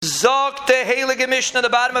Zok the Heilige Mishnah, the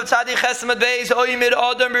bottom of Tzadi Chesed Beis, Oymid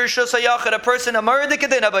Adam Rishus HaYachid, a person, a Murdik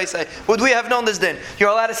Adin, Abai say. Would we have known this din? You're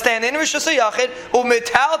allowed to stand in Rishus HaYachid,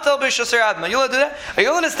 U'metaltel B'Rishus HaRabim. Are you allowed to do that? Are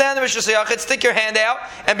you allowed to stand in Rishus HaYachid, stick your hand out,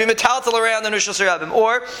 and be metaltel around in Rishus HaRabim?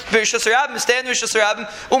 Or, B'Rishus HaRabim, stand in Rishus HaRabim,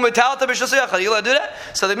 U'metaltel B'Rishus HaYachid. Are you allowed to do that?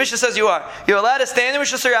 So the Mishnah says you are. You're allowed to stand in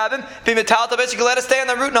Rishus HaRabim, be metaltel, basically you're allowed to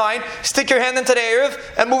stand on Route 9, stick your hand into the Eruv,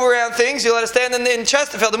 and move around things. You're allowed to stand in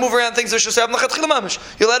Chesterfield and move around things in Rishus HaRabim, L'chatchila mamish.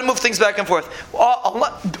 You're allowed to move things back and forth.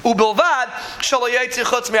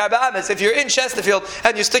 If you're in Chesterfield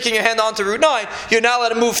and you're sticking your hand onto Route 9, you're not allowed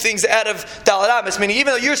to move things out of Dalet Amis. Meaning,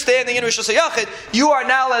 even though you're standing in Rishus HaYachid, you are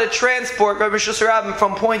now allowed to transport Rishus HaRabim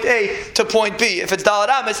from point A to point B. If it's Dalet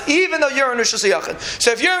Amis, even though you're in Rishus HaYachid.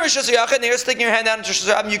 So if you're in Rishus HaYachid and you're sticking your hand down into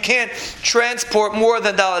Rishus HaRabim, you can't transport more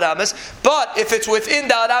than Dalet Amis. But if it's within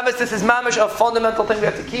Dalet Amis, this is mamish, a fundamental thing we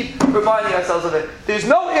have to keep reminding ourselves of it. There's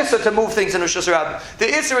no issur to move things in Rishus HaRabim. The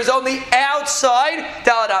issur is only outside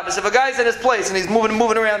Dalet Amis. If a guy's in his place and he's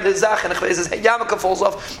moving around his zach and his yarmulke falls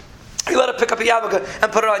off, you let it pick up a yarmulke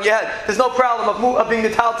and put it on your head. There's no problem of being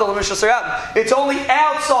metaltel in Rishus HaRabim. It's only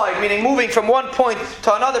outside, meaning moving from one point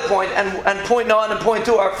to another point, and point 9 and point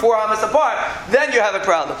 2 are 4 amas apart. Then you have a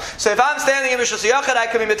problem. So if I'm standing in Rishus HaYachid, I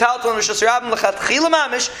can be metaltel in Rishus HaRabim l'chatchila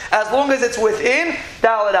mamish, as long as it's within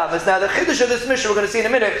Dalet Amis. Now the chiddush of this mission we're going to see in a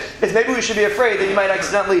minute is maybe we should be afraid that you might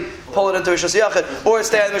accidentally pull it into Rishus HaYachid, or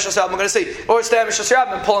stand in Rishus HaRabim. We're going to see, or stand in Rishus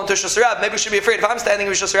HaRabim and pull into Rishus HaRabim. Maybe we should be afraid if I'm standing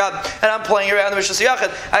in Rishus HaRabim and I'm playing around in Rishus HaYachid,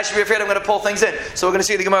 I should be afraid I'm going to pull things in. So we're going to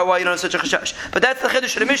see the Gemara why you don't have such a chashash. But that's the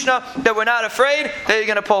chiddush of the Mishnah, that we're not afraid that you're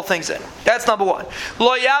going to pull things in. That's number one.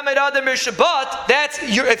 Lo yamed adam Rishus, but that's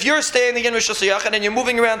if you're standing in Rishus HaYachid and you're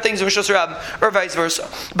moving around things in Rishus HaRabim, or vice versa.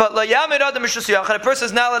 But lo yamed adam Rishus HaYachid, a person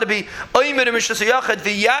is not allowed to be oimed in Rishus HaYachid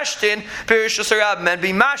v'yashtin b'Rishus HaRabim, and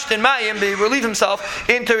be mashtin mayim, be relieve himself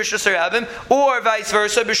into Rishus HaRabim, or vice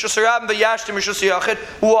versa, Rishus HaRabim v'yashtim Rishus HaYachid.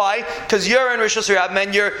 Why? Because you're in Rishus HaRabim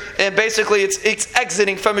and basically it's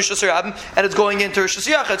exiting from Rishus HaRabim and it's going into Rishus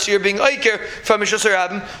HaYachid. So you're being oiker from Rishus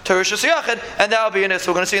HaRabim to Rishus HaYachid, and that will be an issur.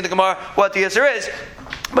 We're going to see in the Gemara what the issur is.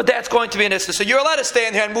 But that's going to be an issur. So you're allowed to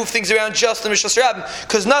stand here and move things around just in Rishus HaRabim,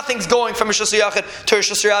 because nothing's going from Rishus HaYachid to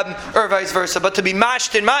Rishus HaRabim, or vice versa. But to be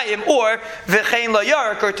mashed in mayim, or v'chein la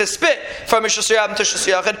yarak, or to spit from Rishus HaRabim to Rishus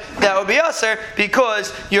HaYachid, that would be usher,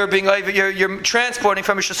 because you're transporting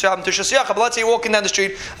from Rishus HaRabim to Rishus HaYachid. But let's say you're walking down the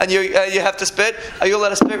street and you have to spit. Are you allowed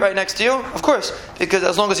to spit right next to you? Of course, because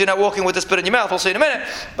as long as you're not walking with the spit in your mouth, we'll see in a minute.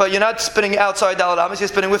 But you're not spitting outside Dalet Amis, you're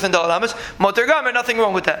spitting within Dalet Amis. Moter gamer, nothing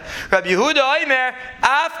wrong with that. Rabbi Yehuda Aimer,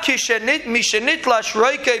 once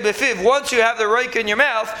you have the roike in your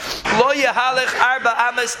mouth, you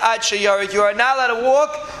are not allowed to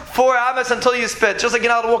walk 4 amas until you spit. Just like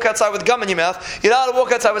you're not allowed to walk outside with gum in your mouth, you're not allowed to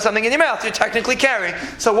walk outside with something in your mouth. You're technically carrying.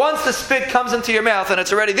 So once the spit comes into your mouth and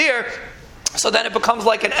it's already there, so then it becomes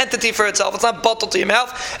like an entity for itself. It's not bottled to your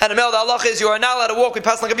mouth. And the mel halach is you are not allowed to walk. We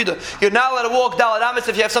pass like a bidah. You're not allowed to walk Dalet Amis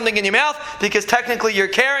if you have something in your mouth, because technically you're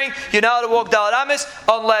carrying. You're not allowed to walk Dalet Amis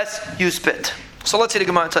unless you spit. So let's see the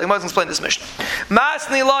Gemara and tell you. Let's explain this Mishnah.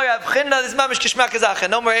 Masni lo yavchinna, this mamish gishmak hazachin.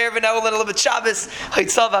 No more Eruvin, now we'll learn a little bit Shabbos.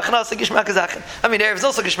 Chaytzav v'achnas, gishmak hazachin. I mean, Eruvin is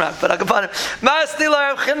also gishmak, but akapanim. Masni lo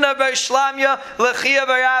yavchinna b'ishlamya lechia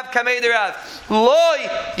b'rav kamei derav. Loi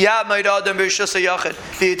yamid adam b'rishus HaYachid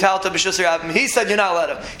v'yitalta b'rishus HaRabim. He said you're not allowed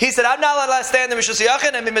to. He said I'm not allowed to stand in Rishus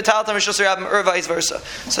HaYachid and be metalta b'rishus HaRabim, or vice versa.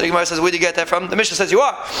 So the Gemara says, where do you get that from? The Mishnah says you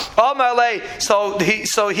are. So he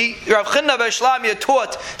Rav Chinna b'ishlamya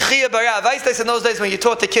taught chia b'rav. I said those days when you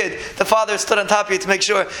taught the kid, the father stood on top of you to make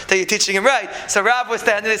sure that you're teaching him right. So Rav was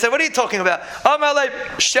standing there. They said, what are you talking about? You're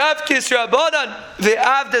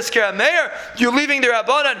leaving the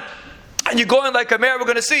Rabbanan and you're going like a mayor. We're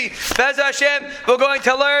going to see. Bez Hashem, we're going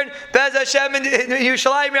to learn. Bez Hashem in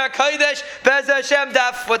Yerushalayim Kodesh. Bez Hashem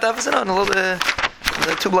Daf. What Daf is it on? A little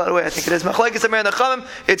 2 blood away, I think it is. Machlekes Amir Nechamim.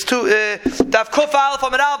 It's 2 Daf Kuf Aleph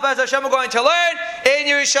Amid Aleph. Bez Hashem, we're going to learn in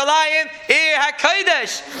Yerushalayim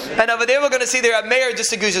HaKodesh. And over there we're going to see there a mayor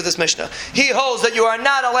disagrees with this Mishnah. He holds that you are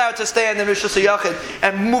not allowed to stand in Rishus HaYachid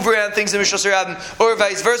and move around things in Rishus HaRabim, or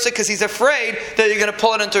vice versa, because he's afraid that you're going to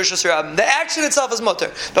pull it into Rishus HaRabim. The action itself is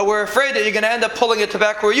mutter, but we're afraid that you're going to end up pulling it to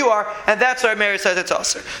back where you are, and that's why our mayor says it's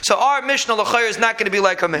aser. So our Mishnah L'chayr is not going to be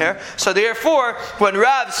like a mayor. So therefore, when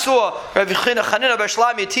Rav saw Rav Chanina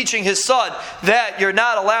Bashlami teaching his son that you're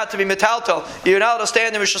not allowed to be metaltal, you're not allowed to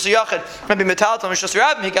stand in Rishus HaYachid and be metaltal in Rishus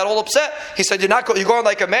HaRabim, he got all upset. He said, you're going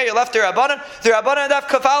like a mayor. You left the Rabbanan. The Rabbanan and Daf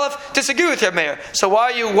Kaf Aleph disagree with your mayor. So why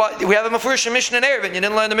are you? We have a Mefurish Mishnah in Eruvin. You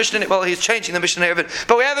didn't learn the Mishnah. Well, he's changing the Mishnah in Eruvin.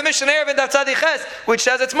 But we have a Mishnah in Eruvin Daf Tzadi Ches, which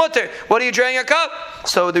says it's mutter. What are you draining a cup?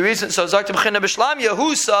 So the reason. So Zaktim China B'Shlam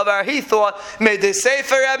Yehu Savar. He thought made the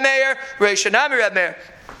Sefer Rab Meir Reishanami Rab Meir.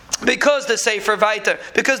 Because the Sefer Vayter,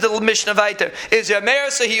 because the Mishnah Vayter is Yameir,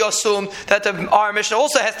 so he assumed that our Mishnah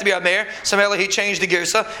also has to be Yameir. So he changed the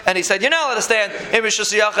Girsa and he said, you're not allowed to stand in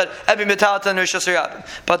Rishus Yachid and be Metalat and Rishus Rabban.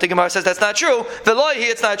 But the Gemara says that's not true. Veloihi,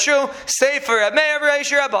 it's not true. Sefer Yameir,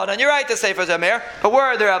 Reish Rabban. And you're right, the Sefer is Yameir. But where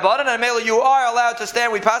are the Rabban? And Mela, you are allowed to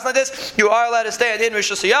stand. We pass like this. You are allowed to stand in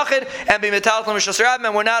Rishus Yachid and be Metalat and Rishus Rabban.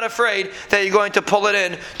 And we're not afraid that you're going to pull it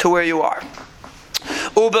in to where you are.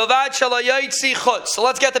 So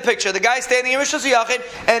let's get the picture. The guy standing in Rishus Yachid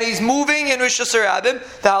and he's moving in Rishus Rabbim.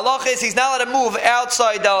 The halach is he's not allowed to move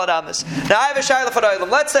outside Dalad Amas. Now I have a shayla for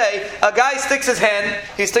Olam. Let's say a guy sticks his hand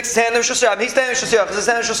in Rishus Rabbim. He's standing in Rishus Yachid. His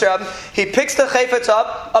hand in Rishus Rabbim. He picks the chayfetz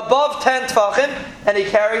up above 10 tfachim and he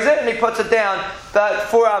carries it and he puts it down about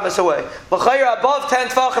 4 amas away. L'chayra above 10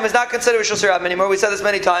 tfachim is not considered Rishus Rabbim anymore. We said this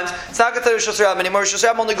many times. It's not considered Rishus Rabbim anymore. Rishus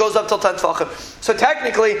Rabbim only goes up till 10 tfachim. So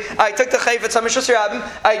technically, I took the chayfetz on Rishus Rabbim,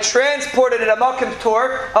 I transported it a makim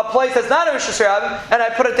tor, a place that's not a Rishus Rabbim, and I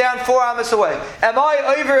put it down 4 amas away. Am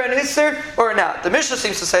I over an Isser or not? The Mishnah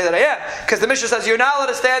seems to say that I am, because the Mishnah says you're not allowed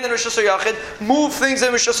to stand in Rishus Yachid, move things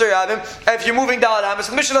in Rishus Rabbim, if you're moving Dalad Amas.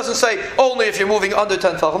 The Mishnah doesn't say only if you're moving under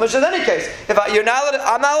 10 tefachim. The Mishnah says in any case, I'm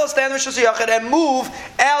not allowed to stand in Rishus Yachid and move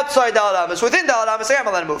outside Dalad Amas. Within Dalad Amas, I am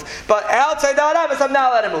allowed to move, but outside Dalad Amas, I'm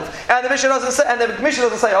not allowed to move. And the Mishnah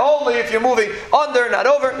doesn't say only if you're moving under, not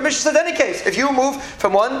over. The Mishnah says in any case, if you move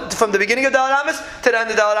from the beginning of Dalad Amas to the end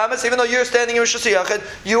of Dalad Amas, even though you're standing in Rishus Yachid,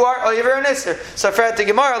 you are over an Isser. So for the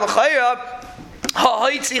Gemara, l'chayra,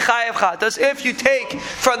 if you take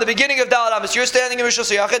from the beginning of Dalad Amas, you're standing in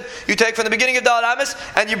Rishus Yachid, you take from the beginning of Dalad Amas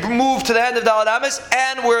and you move to the end of Dalad Amas,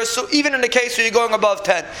 and we're so even in the case where you're going above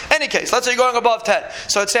 10. Any case, let's say you're going above 10.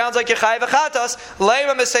 So it sounds like you're chayav v'chatas.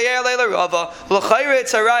 Leima mesayer leila Rava. L'chayre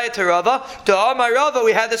it's a raya to Rava. D'amar Rava,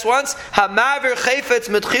 we had this once. Hamaver chayfetz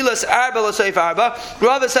mitchilas arba l'seif arba.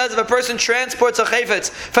 Rava says if a person transports a chayfetz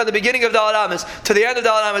from the beginning of Dalad Amas to the end of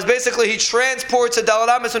Dalad Amas, basically he transports a Dalad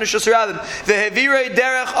Amas in Rishus Rabbim.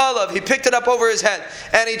 Derech Olav, he picked it up over his head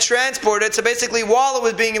and he transported it. So basically, while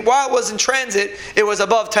it was in transit, it was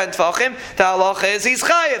above 10 tfachim. The halacha is he's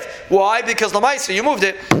chayiv. Why? Because l'maisa you moved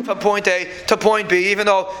it from point A to point B, even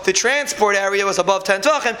though the transport area was above 10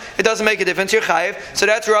 tfachim. It doesn't make a difference. You're chayiv. So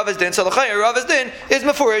that's Rava's din. So Rava's din is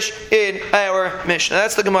mefurish in our Mishnah.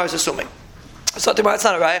 That's the Gemara's assuming. So it's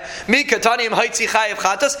not a raya.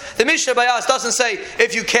 The Mishnah by us doesn't say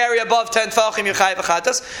if you carry above 10 tfachim you're chayav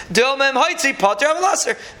chatas.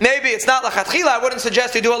 Maybe it's not lachatchila. I wouldn't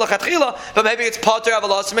suggest you do it lachatchila, but maybe it's pater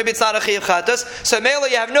avalasar. Maybe it's not a chayav chatas. So mela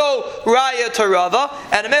you have no raya to Rava,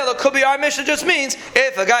 and a mela could be our Mishnah just means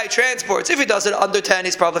if a guy transports, if he does it under 10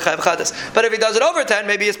 he's probably chayav chatas, but if he does it over 10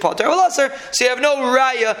 maybe it's pater avalasar. So you have no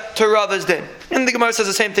raya to Rava's din. And the Gemara says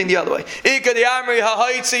the same thing the other way.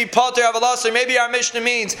 Maybe our Mishnah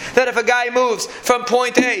means that if a guy moves from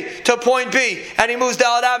point A to point B and he moves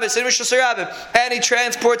Dalad Amas in Rishus Rabbim and he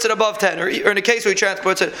transports it above 10, or in the case where he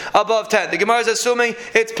transports it above 10, the Gemara is assuming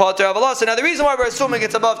it's Pater Avalasar. Now the reason why we're assuming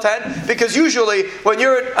it's above 10, because usually when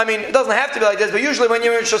it doesn't have to be like this, but usually when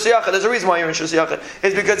you're in Rishus Yachid, there's a reason why you're in Rishus Yachid.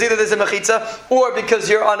 It's because either there's a mechitza or because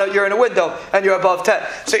you're in a window and you're above 10.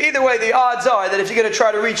 So either way, the odds are that if you're going to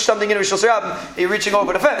try to reach something in Rishus Rabbim, you're reaching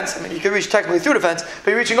over the fence. You can reach technically through the fence,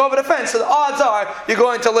 but you're reaching over the fence. So the odds are you're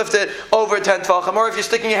going to lift it over 10 tefachim. Or if you're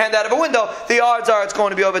sticking your hand out of a window, the odds are it's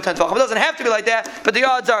going to be over 10 tefachim. It doesn't have to be like that, but the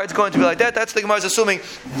odds are it's going to be like that. That's the Gemara's assuming.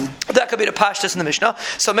 That could be the pashtus in the Mishnah.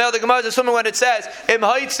 So the Gemara's assuming when it says im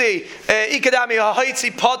haitzi ikadami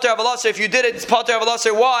haitzi pater avalasar, if you did it, it's pater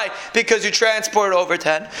avalasar. Why? Because you transport it over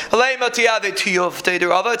 10. It's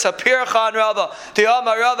a pirchan Rava.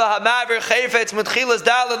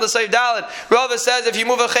 Rava says if you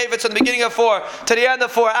move a chayfetz from the beginning of 4 to the end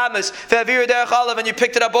of 4 amas, and you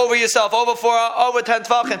picked it up over yourself, over 10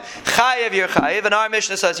 tvachim, chayev, you're chayev, and our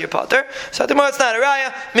Mishnah says you're pater. So the it's not a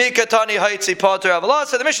raya. Mikatani haitzi pater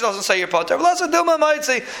avalasar. The Mishnah doesn't say you're pater avalasar. Dilma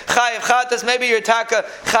maitzi chayev chatas. Maybe you're taka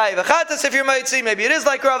chayev chatas if you're maitzi. Maybe it is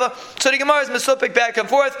like Rava. So the Gemara is misupik back and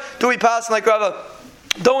forth. Do we pass like Rava?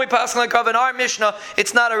 Don't we pass like Rav in our Mishnah?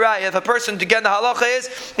 It's not a raya. If a person, again, the halacha is,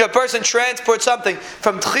 a person transports something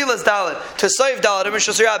from Tchilas Dalet to Seif Dalet in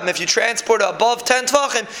Rishus Rabbim. If you transport it above 10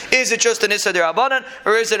 tvachim, is it just an Issa Derabanan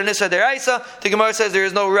or is it an Issa Deraisa? The Gemara says there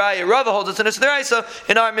is no raya. Rava holds it's an Issa Deraisa.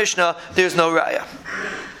 In our Mishnah, there's no raya.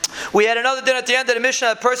 We had another din at the end of the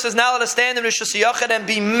Mishnah. A person is not allowed to stand in Rishus Yachid and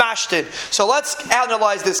be mashted. So let's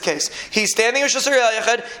analyze this case. He's standing in Rishus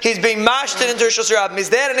Yachid. He's being mashted into Rishus Rabbim. Is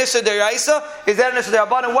that an Issa Deraisa? Is that an Issa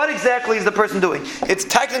Derabanan? What exactly is the person doing? It's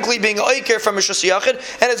technically being oiker from Rishus Yachid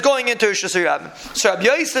and it's going into Rishus Rabbim. So Rabbi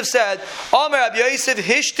Yosef said, Amar Rabbi Yosef,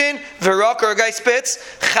 Hishtin, Verak, or a guy spits,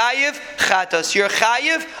 Chayiv, Chatas. You're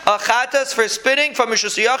Chayiv, a Chatas for spitting from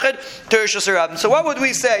Rishus Yachid to Rishus Rabbim. So what would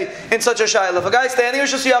we say in such a shayla? If a guy standing in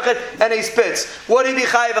Rishus Yachid and he spits, would he be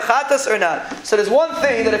chayiv achatas or not? So there's one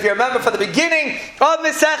thing that if you remember from the beginning of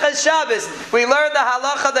Mesechus Shabbos, we learned the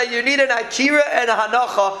halacha that you need an akira and a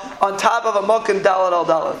hanacha on top of a mukim dalad al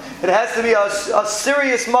dalad. It has to be a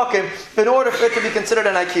serious mukim in order for it to be considered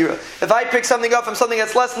an akira. If I pick something up from something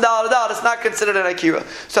that's less than dalad al dalad, it's not considered an akira.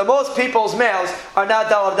 So most people's mouths are not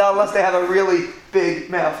dalad al dalad unless they have a really big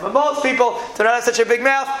mouth. But most people do not have such a big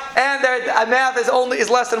mouth, and their mouth is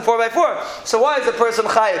less than 4x4. So why is the person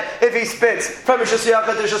chayiv if he spits from Rishus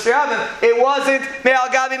Yachid to Rishus Rabbim? It wasn't me'al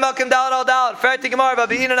gabi makom dalad al dalad. Ferti gemara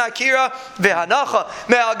v'bi'inan akira v'hanacha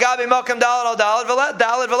me'al gabi makom dalad al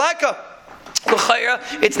dalad v'leka.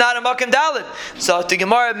 It's not a makim dalid. So the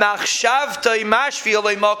Gemara machshavta mashvi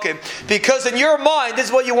makim, because in your mind this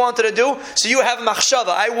is what you wanted to do. So you have machshava.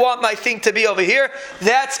 I want my thing to be over here.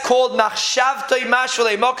 That's called machshavta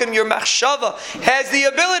mashvi makim. Your machshava has the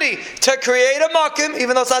ability to create a makim,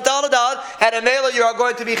 even though it's not dalad dalad. And a mela, you are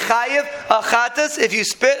going to be chayiv a chatas if you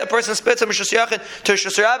spit. A person spits from Rishus Yachid to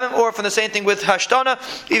Rishus Rabbim, or from the same thing with hashtana,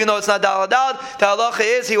 even though it's not dalad dalad. The halacha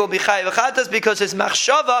is he will be chayiv a chatas because his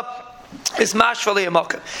machshava is mashvali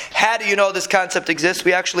amakim. How do you know this concept exists?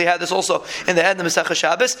 We actually had this also in the end of Mesechus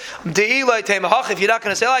Shabbos. If you're not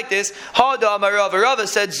going to say like this, Rava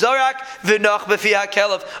said Zorak v'nach b'fiyah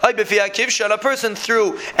kelev, b'fiyah kivshan. A person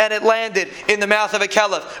threw and it landed in the mouth of a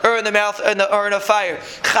kelev, or in the mouth or in a fire.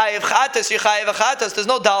 Chayiv chatas, you chayiv chatas. There's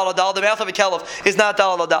no dalal dalal. The mouth of a kelev is not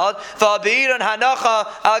dalal dalal. V'abiran hanacha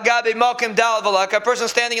al gabi makim dalal v'lak. A person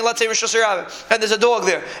standing in, let's say, Rishus Rabbim, and there's a dog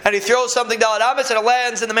there, and he throws something dalal amis and it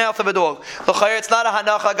lands in the mouth of a dog. It's not a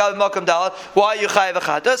hanacha gabi makom dalad. Why you chayiv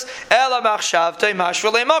achatas? Ela machshavtei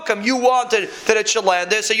mashvulei makom. You wanted that it should land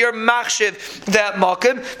there, so you're machshiv that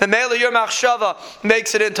makom. The mela your machshava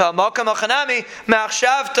makes it into a makom. Achanami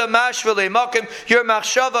machshavta mashvulei makom. Your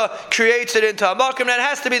machshava creates it into a makom. And it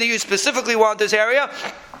has to be that you specifically want this area.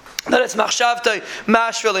 That it's machshavtei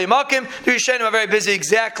mashvulei makim. The Rishonim are very busy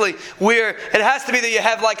exactly where it has to be that you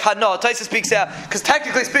have like hana. Taisa speaks out because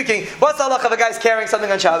technically speaking, what's the halach of a guy's carrying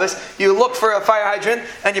something on Shabbos? You look for a fire hydrant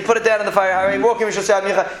and you put it down in the fire hydrant. Walking with Shosei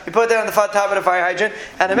Amicha, you put it down on the top of the fire hydrant,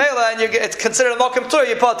 and a mela, and it's considered a makim tur.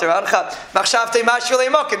 You put it machshavtei mashvulei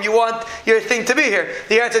makim. You want your thing to be here.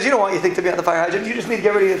 The answer is you don't want your thing to be on the fire hydrant. You just need to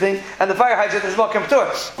get rid of your thing, and the fire hydrant is makim tur.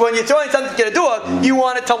 When you're throwing something to get a dog, you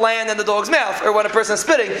want it to land in the dog's mouth, or when a person is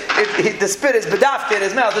spitting. The spit is bedafke in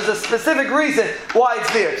his mouth. There's a specific reason why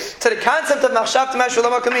it's there. So the concept of machshavta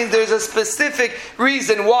mashvulei makom means there's a specific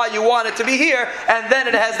reason why you want it to be here, and then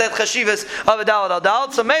it has that chashivas of a dalad al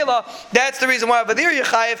dalad. So mela, that's the reason why over there you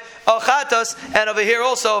chayiv al chatas, and over here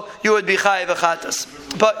also you would be chayiv al chatas.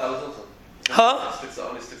 But,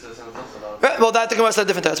 Right, well, that the Gemara said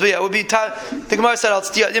different times. But yeah, it would be the Gemara said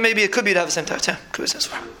maybe it could be to have the same time. Yeah, could be the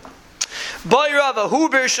same. Let's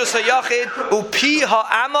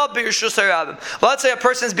say a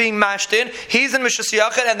person is being mashed in, he's in Rishus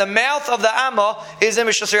Yachid, and the mouth of the Amma is in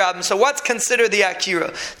Rishus Rabbim. So what's considered the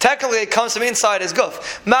Akira? Technically it comes from inside his guf.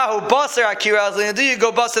 Mahu Basar Akira, do you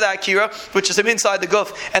go Basar the Akira, which is from inside the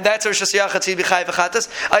guf, and that's Rishus Yachid, he'd be Chayv Achatas.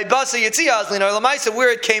 I Basar Yitziyah Azlin, or Lamaisa, where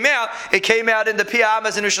it came out in the Pia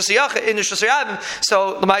Ammas in Rishus Yachid, in Rishus Rabbim.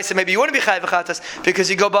 So Lamaisa, maybe you wouldn't be Chayv Achatas, because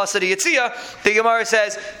you go Basar the Yitziyah. The Gemara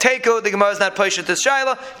says, Teiko, the Gemara is not Paishat this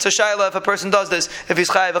Shaila. It's a Shaila if a person does this, if he's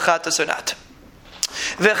Chayiv Achatas or not.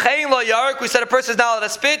 V'chein lo yarek, we said a person is not allowed to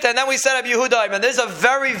spit, and then we said Ab Yehuda, and this is a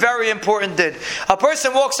very, very important din. A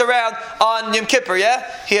person walks around on Yom Kippur, yeah?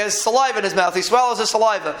 He has saliva in his mouth, he swallows his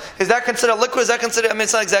saliva. Is that considered liquid? Is that considered,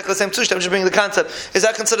 it's not exactly the same psushta, I'm just bringing the concept. Is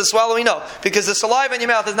that considered swallowing? No. Because the saliva in your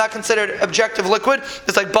mouth is not considered objective liquid,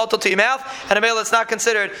 it's like bottle to your mouth, and a male it's not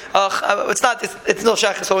considered, it's no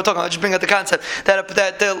shach, so we're talking about, just bring out the concept,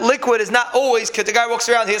 that the liquid is not always, the guy walks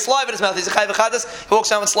around, he has saliva in his mouth, he's a Chayv Achatas, he walks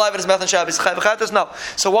around with saliva in his mouth on Shabbos, he's a Chayv Achatas? No.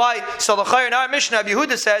 So why? So the Chayr in our Mishnah, Ab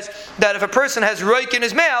Yehuda says that if a person has roik in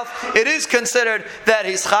his mouth, it is considered that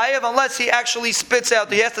he's chayiv unless he actually spits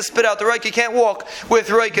out. He has to spit out the roik. He can't walk with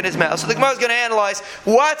roik in his mouth. So the Gemara is going to analyze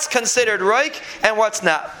what's considered roik and what's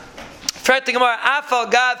not.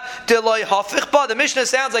 The Mishnah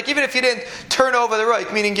sounds like even if you didn't turn over the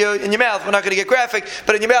reik, meaning in your mouth, we're not going to get graphic,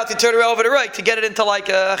 but in your mouth you turn it over the reik to get it into like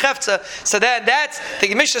a chefza. So then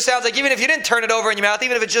the Mishnah sounds like even if you didn't turn it over in your mouth,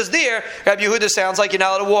 even if it's just there, Rabbi Yehuda sounds like you're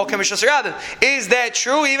not allowed to walk in Mishras Rabbim. Is that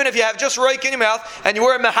true? Even if you have just reik in your mouth and you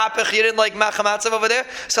were a mahapich, you didn't like machamatzav over there?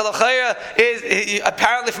 So the chayra is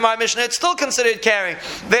apparently from our Mishnah, it's still considered carrying.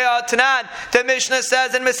 They are Tanan. The Mishnah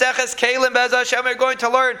says in Maseches Kalim, Bez Hashem, we're going to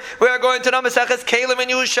learn. We are going to know Maseches Kalim in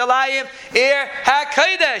Yerushalayim,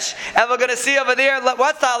 HaKodesh. And we're going to see over there,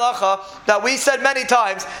 what's the halacha that we said many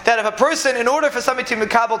times, that if a person, in order for somebody to be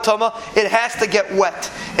Mekabel Toma, it has to get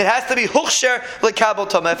wet. It has to be Huchsher Lekabel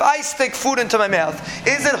Toma. If I stick food into my mouth,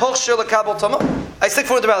 is it Huchsher Lekabel Toma? I stick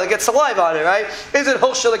food into my mouth, I get saliva on it, right? Is it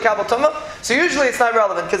Huchsher Lekabel Toma? So usually it's not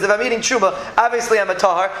relevant, because if I'm eating Tshuva, obviously I'm a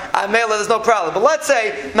Tahar, I'm Mela, there's no problem. But let's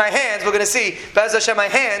say my hands, we're going to see, Bez Hashem, my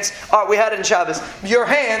hands are, we had it in Shabbos, your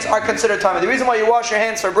hands are considered tummy. The reason why you wash your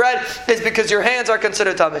hands for bread is because your hands are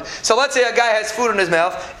considered tummy. So let's say a guy has food in his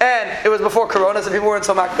mouth, and it was before Corona, so people weren't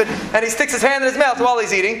so makbid, and he sticks his hand in his mouth while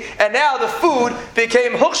he's eating, and now the food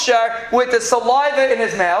became huchshar with the saliva in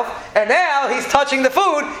his mouth, and now he's touching the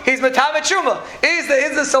food, he's metamet truma. Is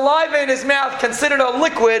the saliva in his mouth considered a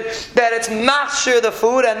liquid that it's mashir the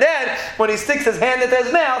food, and then when he sticks his hand into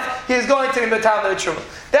his mouth, he's going to be metamet truma.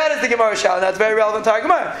 That is the Gemara Shal, and that's very relevant to our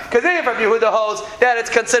Gemara. Because if Rabbi Yehuda holds that it's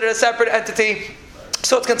considered a separate entity,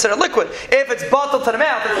 so it's considered liquid. If it's bottled to the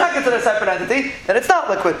mouth, it's not considered a separate entity, then it's not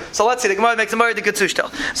liquid. So let's see, the Gemara makes a Mari the Getzushtel.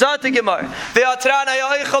 Zot the Gemara.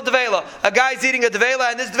 A guy's eating a devela,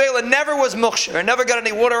 and this devela never was muksher, never got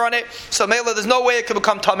any water on it, so mela, there's no way it could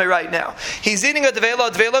become tamei right now. He's eating a devela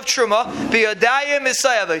of truma, biyadayim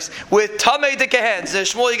misayavis, with tamei dike hands.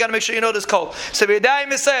 Shmuel, you got to make sure you know this code. So biyadayim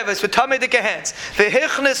misayavis, with tamei dike hands.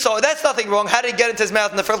 So that's nothing wrong. How did he get into his mouth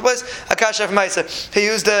in the first place? Akasha from Maisa. He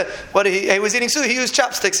used he was eating sushi. He used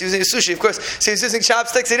chopsticks. He was eating sushi, of course. So he was using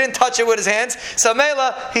chopsticks. He didn't touch it with his hands. So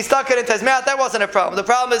mela, he stuck it into his mouth. That wasn't a problem. The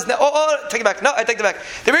problem is, take it back. No, I take it back.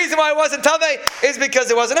 The reason why it wasn't tamei is because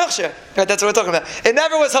it wasn't huchsher. Right, that's what we're talking about. It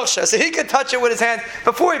never was huchsher. So he could touch it with his hands.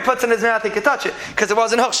 Before he puts it in his mouth, he could touch it because it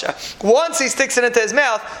wasn't huchsher. Once he sticks it into his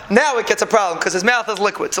mouth, now it gets a problem because his mouth is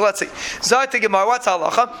liquid. So let's see. Zayt Gemara, what's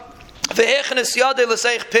halacha? He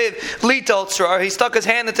stuck his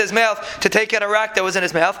hand into his mouth to take out a rock that was in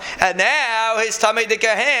his mouth, and now his tamei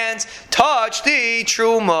dika hands touch the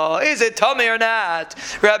truma. Is it tamei or not?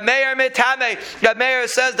 Rab Meir mitame. Rab Meir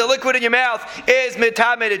says the liquid in your mouth is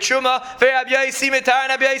mitame the truma. Rab Yaisi mitar, and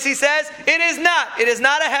Rab Yaisi says it is not. It is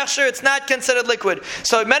not a hechsher. It's not considered liquid.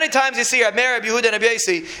 So many times you see Rab Meir, Rab Yehuda, and Rab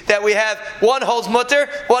Yaisi that we have one holds mutter,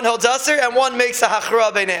 one holds aser, and one makes a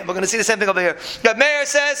hachra beinam. We're going to see the same thing over here. Rab Meir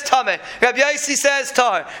says tamei. Rabbi Yaisi says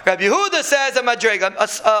tar. Rabbi Yehuda says a madrega.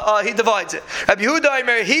 He divides it. Rabbi Yehuda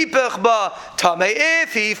Imer hipach ba tamei.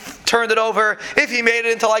 If he turned it over, if he made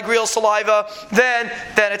it into like real saliva, then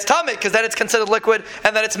it's tamei because then it's considered liquid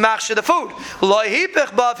and then it's machshir the food. Lo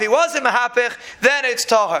hipach ba. If he wasn't mahapich, then it's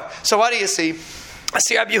tahar. So what do you see?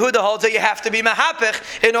 See, Rabbi Yehuda holds that you have to be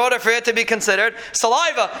mahapich in order for it to be considered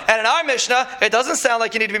saliva. And in our Mishnah, it doesn't sound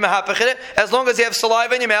like you need to be mahapich in it. As long as you have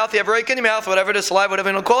saliva in your mouth, you have reik in your mouth, whatever it is, saliva, whatever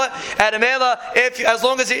you want to call it. And as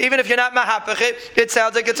long as even if you're not mahapich it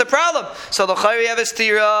sounds like it's a problem. So the chayri have a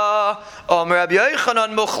stira. Rabbi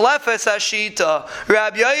Yochanan muchlefes hashita.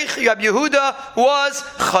 Rabbi Yehuda was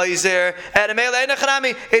chayzer. And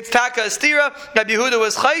emela it's taka stira. Rabbi Yehuda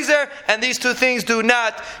was chayzer, and these two things do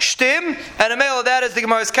not shtim. And emela that is the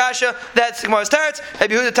Gemara's kasha, that's the Gemara's teretz.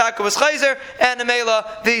 Rabbi Yehuda taka was chayzer, and the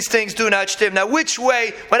mela, these things do not shtim. Now, which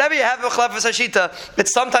way, whenever you have a chlefas hashita,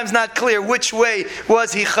 it's sometimes not clear which way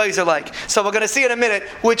was he chayzer like. So we're going to see in a minute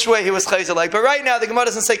which way he was chayzer like. But right now, the Gemara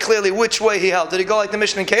doesn't say clearly which way he held. Did he go like the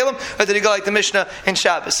Mishnah in Kalim, or did he go like the Mishnah in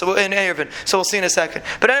Shabbos, so in Eruvin? So we'll see in a second.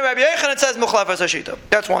 But anyway, Rabbi Yochanan says muchlefas hashita.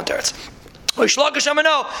 That's one teretz. You don't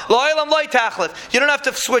have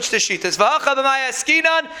to switch the shitas.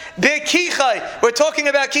 We're talking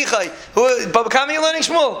about kichai. Baba Kama, you learning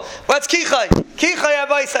Shmuel? What's kichai? Kichai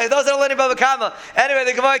abaisai. Those that are learning Baba Kama. Anyway,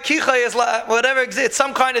 the Gemara kichai is whatever. It's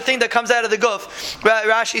some kind of thing that comes out of the guf.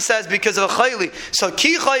 Rashi says because of a chayli. So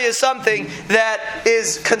kichai is something that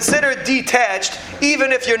is considered detached,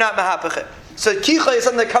 even if you're not mahapachet. So kichai is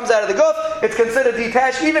something that comes out of the guf. It's considered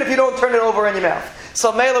detached, even if you don't turn it over in your mouth.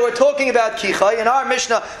 So Mela, we're talking about kichai. In our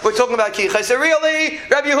Mishnah, we're talking about kichai. So really,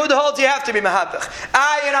 Rabbi Yehuda holds you have to be mahapich.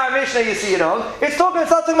 In our Mishnah, you see, it's not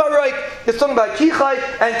talking about reik. It's talking about kichai,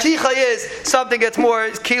 and kichai is something that's more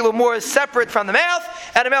separate from the mouth.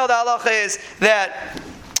 And the Mela, the halacha is that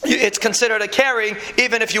it's considered a carrying,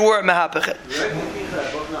 even if you were mahapich.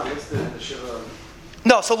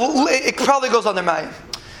 No, so it probably goes under Mayim.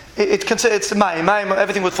 it's the mayim.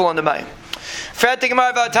 Everything would fall under mayim. Very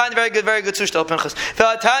good. So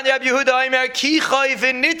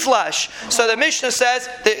the Mishnah says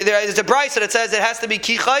there is a brisa that says it has to be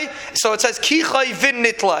kichai. So it says kichai vin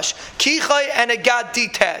nitlash, kichai, and it got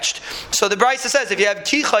detached. So the brisa says if you have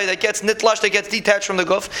kichai that gets nitlash, that gets detached from the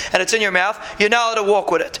guf, and it's in your mouth, you're not allowed to walk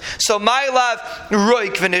with it. So my lav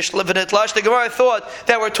roik v'nitlash. The Gemara thought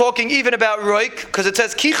that we're talking even about roik because it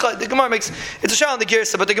says kichai. The Gemara makes it's a shah on the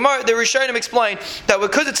girsa, but the Rishonim explain that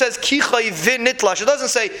because it says kichai vin nitlash, it doesn't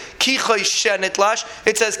say kichai shen nitlash.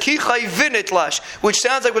 It says kichai vin nitlash, which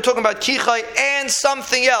sounds like we're talking about kichai and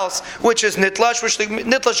something else, which is nitlash. Which the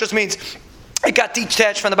nitlash just means it got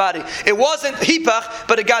detached from the body. It wasn't hipach,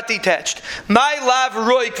 but it got detached. My lav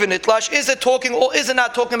roik v'nitlash. Is it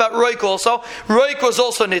not talking about roik also? Roik was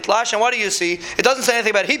also nitlash. And what do you see? It doesn't say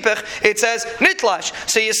anything about hipach. It says nitlash.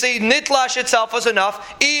 So you see, nitlash itself was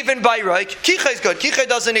enough, even by roik. Kichai is good. Kichai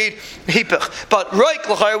doesn't need hipach. But roik,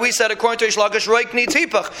 l'chayr, we said according to Rish Lakish, roik needs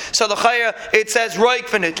hipach. So l'chayr, it says roik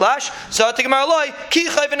v'nitlash. So I think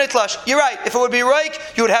kichai v'nitlash. You're right. If it would be roik,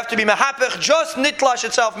 you would have to be mahapach. Just nitlash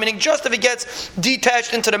itself, meaning just if it gets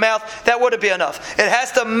detached into the mouth, that wouldn't be enough. It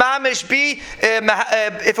has to mamish be,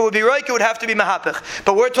 if it would be roik, it would have to be mahapich.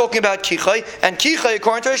 But we're talking about kichai, and kichai,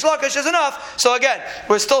 according to Rish Lakish, is enough. So again,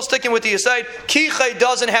 we're still sticking with the aside. Kichai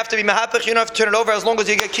doesn't have to be mahapich. You don't have to turn it over. As long as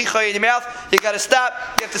you get kichai in your mouth, you got to stop.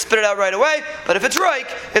 You have to spit it out right away. But if it's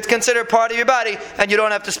roik, it's considered part of your body, and you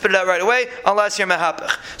don't have to spit it out right away unless you're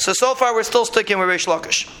mahapich. So far, we're still sticking with Rish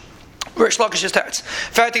Lakish. Rish Lakish's tarts.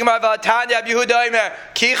 Rabbi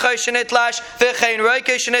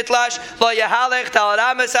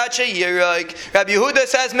Yehuda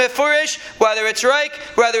says mefurish, whether it's roik,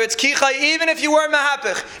 whether it's kichai, even if you were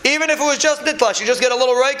mahapich, even if it was just nitlash, you just get a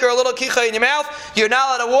little roik or a little kichai in your mouth, you're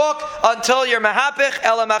not allowed to walk until you're mahapich,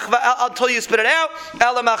 until you spit it out.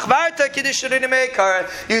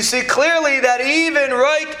 You see clearly that even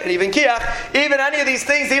roik and even kiach, even any of these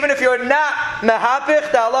things, even if you're not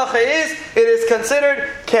mahapich, the halacha is it is considered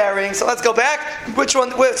carrying. So let's go back. Which one?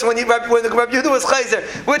 So when Rabbi Yehuda was chayzer,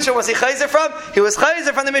 which one was he chayzer from? He was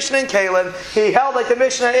chayzer from the Mishnah in Kalim. He held like the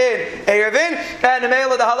Mishnah in Eruvin, and the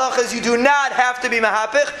male of the halacha is you do not have to be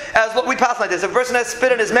mahapich. As we pass like this, if a person has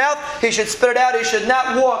spit in his mouth, he should spit it out. He should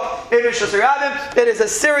not walk in Rishus Harabim. It is a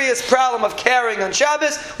serious problem of carrying on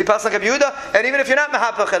Shabbos. We pass like Rabbi Yehuda, and even if you're not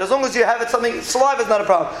mahapich, as long as you have it, saliva is not a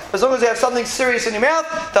problem. As long as you have something serious in your mouth,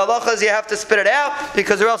 the halacha is you have to spit it out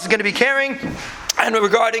because or else it's going to be carrying. And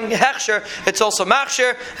regarding hechsher, it's also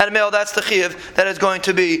machsher, and male, that's the chiyuv that is going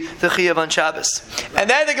to be the chiyuv on Shabbos. And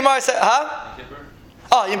then the Gemara said,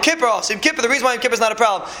 Yom Kippur also. Yom Kippur, the reason why Yom Kippur is not a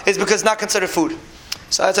problem is because it's not considered food.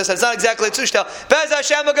 So as I said, it's not exactly a tzushtel. Bez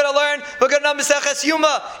Hashem, we're going to learn Maseches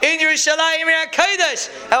Yuma in Yerushalayim in Kodesh.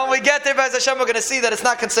 And when we get there, Bez Hashem, we're going to see that it's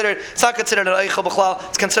not considered an Eichel B'chlal.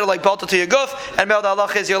 It's considered like Balta to your guf. And Mel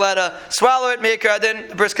Dalach is you're allowed to swallow it. Meir Adin,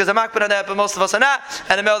 the brisk is a makbid on that, but most of us are not.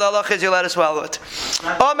 And the Mel Dalach is you're allowed to swallow it.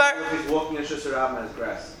 Omar. If he's walking in Shusar Rabban as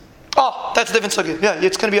grass. Oh, that's a different sugi. Yeah,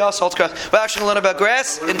 it's going to be all salt grass. We're actually going to learn about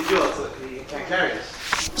grass. What do you do? You can't carry it.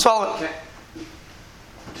 Swallow it.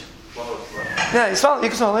 Yeah, you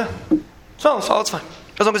can swallow it. Swallow, it's fine.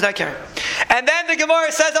 As long as not carrying. And then the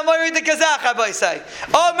Gemara says, I'm going to read the Kazakh, Rabbi say.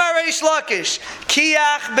 Omar Reish Lakish,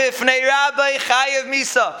 Kiach b'fnei Rabbi chayev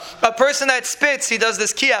misa. A person that spits, he does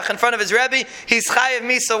this kiach in front of his Rebbe, he's chayev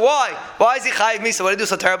misa. Why? Why is he chayev misa? What did he do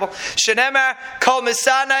so terrible? Shenemar, kol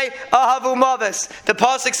misanai, ahavu mavis. The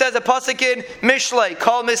pasuk says, the pasuk in Mishlei,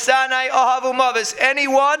 kol misanai, ahavu mavis.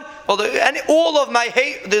 Anyone, all of my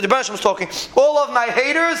hate, the Rebbe was talking, all of my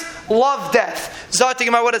haters love death. Zati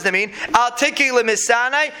Gemara, what does that mean? Al tiki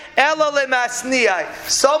lemisanai, ela lemasniyai.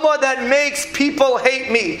 Someone that makes people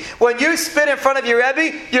hate me. When you spit in front of your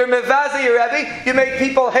Rebbe, you're mevazi your Rebbe, you make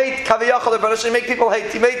people hate kaviyachal, you make people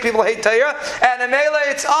hate Torah, and in Mele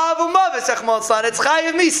it's avu mavis echmon, it's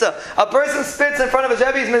chayiv misa. A person spits in front of his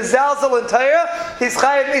Rebbe, he's mezalzel in Torah, he's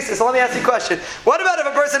chayiv misa. So let me ask you a question. What about if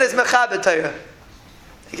a person is mechabed Torah?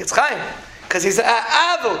 He gets chayiv. Because he's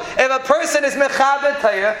avu. If a person is mechabed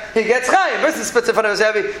Torah, he gets chayim. A person spits in front of his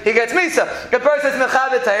Rebbe, he gets misa. If a person is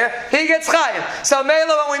mechabed Torah, he gets chayim. So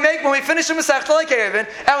Mela, when we finish a Masechta like Eruvin,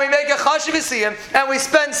 and we make a chashiv siyum, and we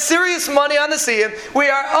spend serious money on the siyum, we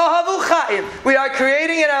are ahavu chayim. We are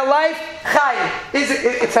creating in our life chayim.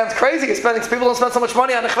 It sounds crazy. People don't spend so much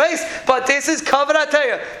money on the chveis, but this is kavod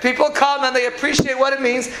Torah. People come and they appreciate what it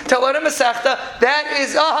means to learn a Masechta. That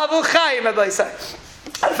is ahavu chayim, Rabbi say.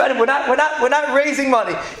 We're not raising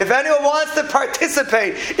money. If anyone wants to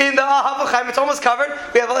participate in the Ahav Chaim, it's almost covered.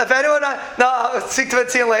 We have. If anyone, I'll speak to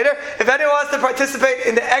it later. If anyone wants to participate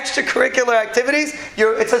in the extracurricular activities,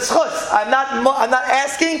 it's a schus. I'm not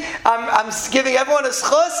asking. I'm giving everyone a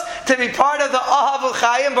schus to be part of the Ahav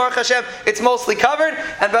Chaim. Baruch Hashem, it's mostly covered,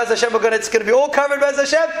 and Bez Hashem, it's going to be all covered. Bez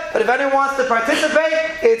Hashem. But if anyone wants to participate,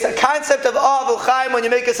 it's a concept of Ahav Chaim. When you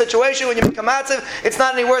make a situation, when you make a matziv, it's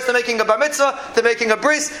not any worse than making a bar mitzvah, than making a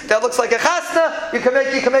bris that looks like a chasna. You can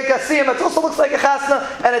make a siyam that also looks like a chasna,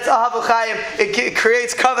 and it's ahav chayim. It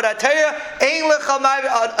creates kavod atayah. Ein lecha an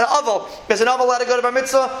aval. Is an aval allowed to go to bar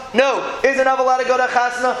mitzvah? No. Is an aval allowed to go to a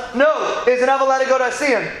chasna? No. Is an aval allowed to go to a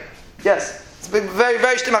siyam? Yes. It's very,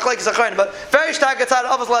 very but very stark outside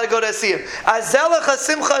of allowed to go to a siyam. Azelacha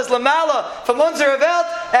simcha is lamala from unzer velt,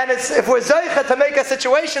 and it's if we're zeicha to make a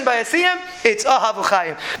situation by a siyam, it's ahav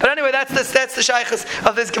chayim. But anyway, that's the shaychus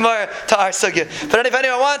of this gemara to our sugya. But if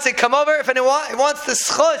anyone wants it, come over. If anyone wants the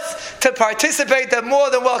schus to participate, they're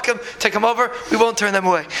more than welcome to come over. We won't turn them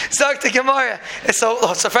away. Zok to gemara. So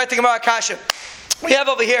fret the gemara kasha. We have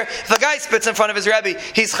over here, if a guy spits in front of his Rebbe,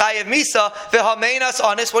 he's chayev misa, v'hameinas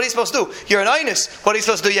honest. What are you supposed to do? You're an einus. What are you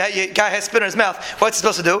supposed to do? Your guy has spit in his mouth. What's he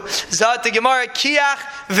supposed to do? Zat the Gemara, kiach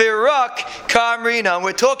v'rak kamrina. And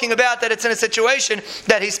we're talking about that it's in a situation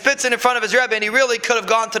that he spits in front of his Rebbe, and he really could have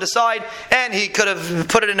gone to the side, and he could have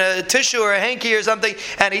put it in a tissue or a hanky or something,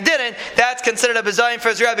 and he didn't. That's considered a bizayin for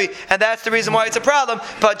his Rebbe, and that's the reason why it's a problem.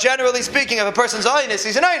 But generally speaking, if a person's einus,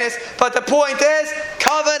 he's an einus. But the point is,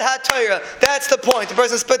 kavod haTorah. That's the point. The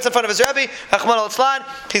person spits in front of his Rebbe, Achman al-Tzlan,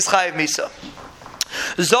 he's chayiv misa.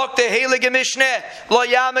 Zok the heilige Mishneh, lo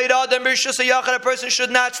yamed adam b'rishus hayachid. A person should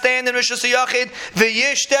not stand in rishus hayachid.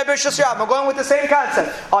 V'yishteh b'rishus hayachid. I'm going with the same concept.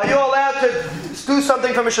 Are you allowed to do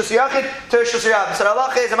something from rishus hayachid to rishus hayachid? So the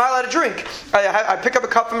halacha is, am I allowed to drink? I pick up a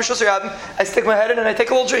cup from rishus hayachid, I stick my head in, and I take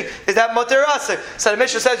a little drink. Is that mutter or aser? So the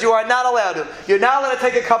Mishnah says you are not allowed to. You're not allowed to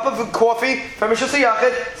take a cup of coffee from rishus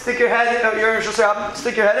hayachid, stick your head in, you're in rishus hayachid,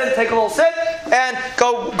 stick your head in, take a little sip, and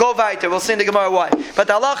go weiter. We'll see in the Gemara why. But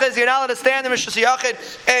the halacha is you're not allowed to stand in rishus hayachid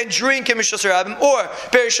and drink in Rishus Harabim, or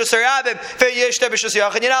Berishus Harabim ve'yeshte b'Rishus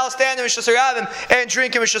Yachid. You're not standing in Rishus Harabim and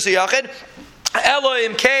drink in Rishus Yachid.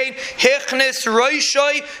 Elohim Kain Hichnis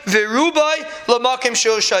Roishoi Verubai Lamakim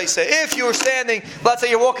Shil Shaisa. If you were standing, let's say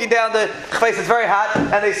you're walking down the place, it's very hot,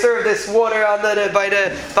 and they serve this water on there's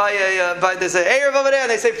an Eruv over there, and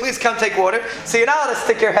they say, please come take water. So you're not allowed to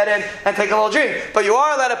stick your head in and take a little drink, but you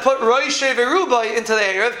are allowed to put Roishoi Verubai into the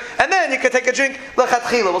Eruv, and then you can take a drink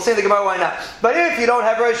Lechatchila. We'll see in the Gemara why not. But if you don't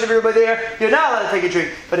have Roishoi Verubai there, you're not allowed to take a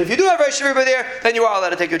drink. But if you do have Roishoi Verubai there, then you are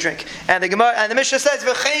allowed to take a drink. And the Gemara and the Mishnah says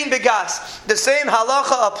V'chein begas. The same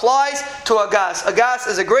halacha applies to a gas. A gas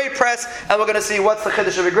is a great press, and we're going to see what's the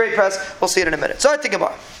chiddush of a great press. We'll see it in a minute. So I think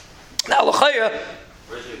about now l'chayra.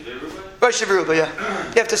 Rosh Yeruba, yeah.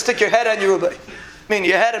 You have to stick your head on your ruba. I mean,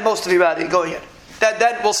 your head and most of your body going in.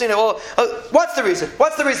 That we'll see. Well, what's the reason?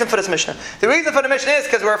 What's the reason for this Mishnah? The reason for the Mishnah is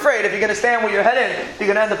because we're afraid if you're going to stand with your head in, you're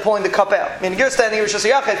going to end up pulling the cup out. I mean, if you're standing in Rishus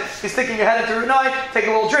Yachid, you're sticking your head into Route 9, take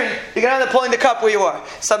a little drink, you're going to end up pulling the cup where you are.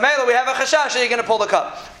 So, Mela, we have a chashash, you're going to pull the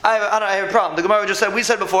cup. I have a problem. The Gemara just said, we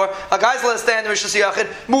said before, a guy's allowed to stand in Rishus Yachid,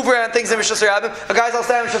 move around things in Rishus Yarabim. A guy's allowed to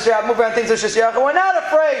stand in Rishus Yarabim, move around things in Rishus Yachid. We're not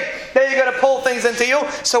afraid that you're going to pull things into you.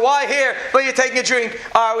 So why here, when you're taking a drink,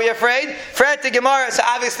 are we afraid? Fret the Gemara, so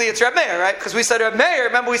obviously it's Reb Meir, right? Because we said Reb Meir,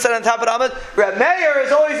 remember we said on top of Ahmed, Reb Meir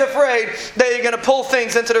is always afraid that you're going to pull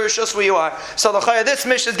things into the Rishus where you are. So this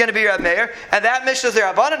Mishnah is going to be Reb Meir, and that Mishnah is the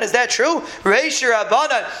Rabbanan. Is that true? Reish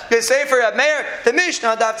Rabbanan. You say for Reb Meir, the Mishnah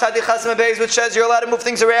on Daf Tzadi Chasam Beis, which says you're allowed to move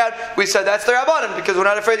things around. We said that's the Rabbanan because we're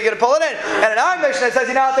not afraid you're going to pull it in. And in our Mishnah it says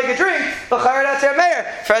you're not allowed to take a drink. L'chayr that's Reb Meir.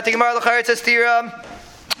 For the Gemara l'chayr it says to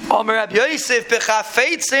Omer Rab Yosef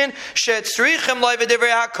b'chafeitzin shetzrichem loy v'divrei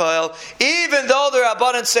hakoil. Even though the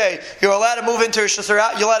Rabbanan say you're allowed to move into Rishus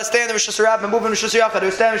Harabim, you're allowed to stand in Rishus Harabim and move in Rishus Yachid, or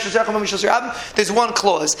stand in Rishus Yachid and move in Rishus Harabim, there's one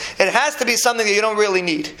clause. It has to be something that you don't really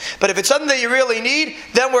need. But if it's something that you really need,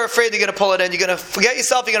 then we're afraid you're going to pull it in. You're going to forget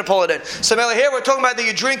yourself, you're going to pull it in. So Mela, here we're talking about that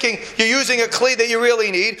you're drinking, you're using a kli that you really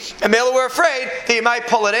need, and Mela, we're afraid that you might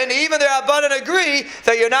pull it in. Even the Rabbanan agree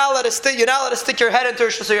that you're not allowed to stick your head into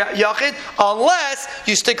Rishus Yachid unless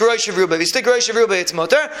you stick Rosh Yeruba. If you stick Rosh Yeruba, it's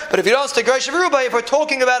mutter. But if you don't stick Rosh Yeruba, if we're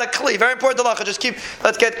talking about a kli, very important halacha,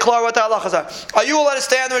 let's get clear what the halachas are. Are you allowed to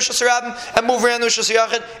stand in Rishus Harabim and move around Rishus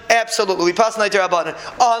Yachid? Absolutely. We pass the night to Rabbanan.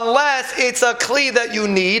 Unless it's a kli that you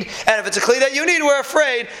need, and if it's a kli that you need, we're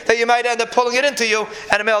afraid that you might end up pulling it into you,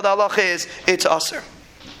 and the male halacha is, it's aser.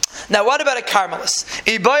 Now, what about a karmelis?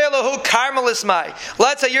 Ibayalahu karmelis mai.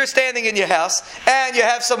 Let's say you're standing in your house and you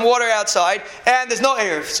have some water outside and there's no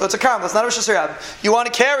eruv, so it's a karmelis, not a Rosh Hashanah. You want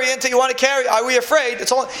to carry. Are we afraid?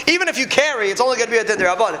 Even if you carry, it's only going to be a din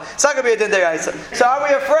derabbanan. It's not going to be a din deraisa. So, are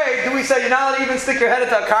we afraid? Do we say you're not allowed to even stick your head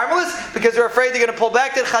into a karmelis because you're afraid you're going to pull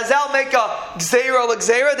back? Did Chazal make a gzeira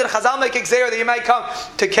l'gzeira? Did Chazal make a gzeira that you might come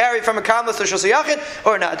to carry from a karmelis to Shos Yachid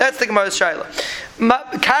or not? That's the Gemara's shaila.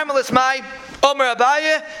 Karmelis mai. Omer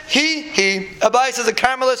Abaye, he. Abaye says a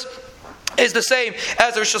karmelis is the same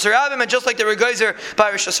as the Rosh Hashanah, and just like the Regaizer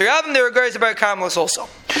by Rosh Hashanah, the Regaizer by karmelis also.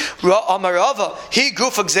 Amarava, he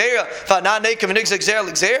gufa gzeira, v'ananei k'v'nig gzeira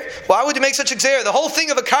l'gzeira. Why would you make such a gzeira? The whole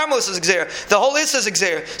thing of a karmelis is a gzeira. The whole issa is a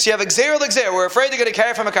gzeira. So you have a gzeira l'gzeira. We're afraid they're going to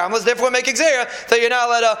carry from a karmelis, therefore we make a gzeira that you're not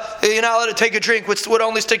allowed to take a drink with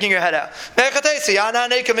only sticking your head out. Now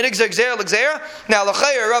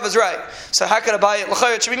l'chayr, Rav is right. So how could Abaye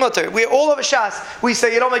l'chayr? It should be mutter. We all of a shas. We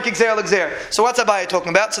say you don't make a gzeira l'gzeira. So what's Abaye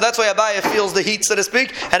talking about? So that's why Abaye feels the heat, so to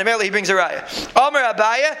speak, and immediately he brings a raya. Omer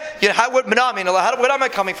Abaye, where am I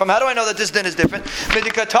coming from? How do I know that this din is different?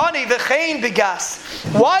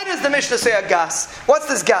 Why does the Mishnah say a gas? What's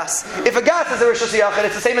this gas? If a gas is a Rosh Hashanah,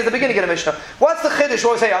 it's the same as the beginning of the Mishnah. What's the chiddush?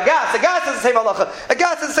 What we say a gas? A gas is the same halacha. A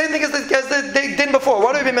gas is the same thing as the din before.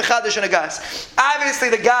 What do we mean mechadish in a gas? Obviously,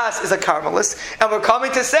 the gas is a karmelis, and we're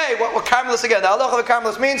coming to say what karmelis again. The halacha of a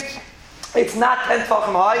karmelis means it's not 10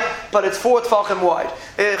 tefachim high, but it's 4 tefachim wide.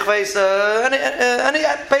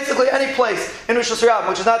 Basically any place in Rosh Hashanah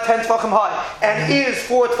which is not 10 tefachim high and is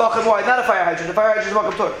 4 tefachim wide, not a fire hydrant. The fire hydrant is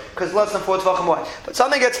Makam Tur because it's less than 4 tefachim wide. But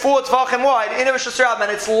something gets 4 tefachim wide in Rosh Hashanah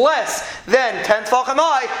and it's less than 10 tefachim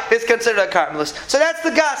high, it's considered a karmelis. So that's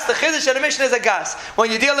the gas. The chiddush of the Mishnah is a gas. When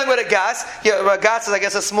you're dealing with a gas is I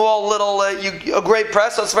guess a small little a grape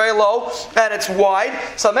press, so it's very low and it's wide.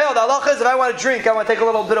 So the halacha is if I want to drink, I want to take a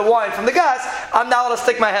little bit of wine from the gas, I'm not allowed to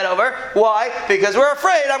stick my head over. Why? Because we're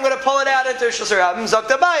afraid I'm going to pull it out into Rosh Hashanah. Zok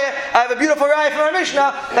Abaye, I have a beautiful raya from our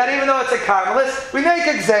Mishnah that even though it's a karmelis, we make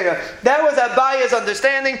a gzeira. That was Abaye's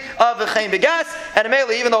understanding of the Chaim Begas, and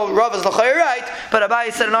immediately, even though Rav is l'chayr right, but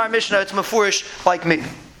Abaye said in our Mishnah it's mafurish like me.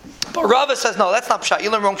 But Rava says, no, that's not pshat. You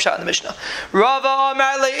learn wrong pshat in the Mishnah. Rava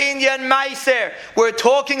Amar le'inyan meiser. We're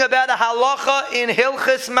talking about a halacha in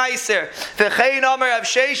Hilchis meiser. V'chein Amar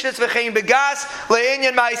avsheishis v'chein begas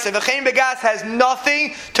le'inyan meiser. V'chein begas has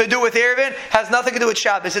nothing to do with Eruvin, has nothing to do with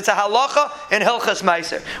Shabbos. It's a halacha in Hilchis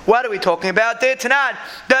meiser. What are we talking about there? Tanan,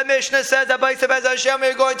 the Mishnah says, Abayis Bez Hashem,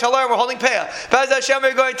 we're going to learn. We're holding Peah. Bez Hashem,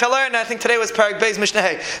 we're going to learn. And I think today was Parak Beis Mishnah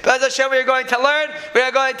Hey. Bez Hashem, we're going to learn. We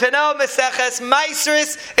are going to know Meseches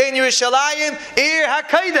meiseris in Yerushalayim, Ir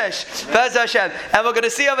HaKodesh, Bez Hashem. And we're going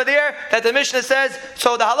to see over there that the Mishnah says,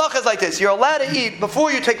 so the halacha is like this. You're allowed to eat,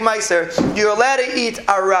 before you take meiser, you're allowed to eat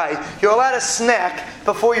arai. You're allowed to snack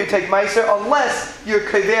before you take meiser, unless you're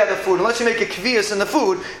kaveh the food. Unless you make a kvius in the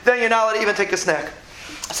food, then you're not allowed to even take a snack.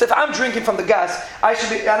 So if I'm drinking from the gas, I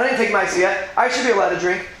don't even take meiser yet, I should be allowed to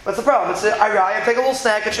drink. What's the problem? It's I take a little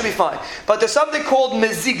snack, it should be fine. But there's something called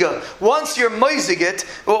meziga. Once you're mezig it,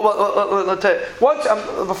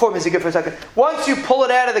 before meziga for a second, once you pull it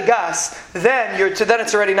out of the gas, then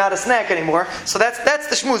it's already not a snack anymore. So that's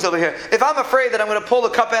the shmooze over here. If I'm afraid that I'm going to pull the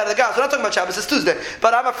cup out of the gas, we're not talking about Shabbos, it's Tuesday,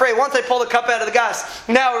 but I'm afraid once I pull the cup out of the gas,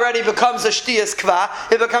 now already becomes a shtiyas kva,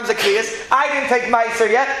 it becomes a kviyas. I didn't take meiser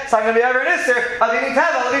yet, so I'm going to be over an isser of eating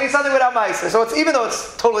tavel, of eating something without meiser. So it's, even though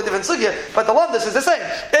it's totally different sugya, but the lumdus is the same.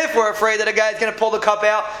 If we're afraid that a guy is going to pull the cup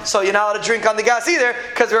out, so you're not allowed to drink on the gas either,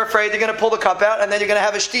 because we're afraid you're going to pull the cup out, and then you're going to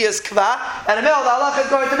have a shtiyas kva, and the middle, the halacha is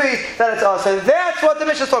going to be that it's us. And that's what the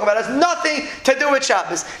Mishnah is talking about. It has nothing to do with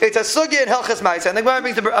Shabbos. It's a sugya in Hilchas Ma'aseh. And the Gemara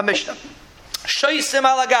brings a Mishnah. Shoysim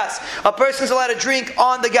ala gas. A person's allowed to drink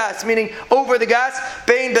on the gas, meaning over the gas.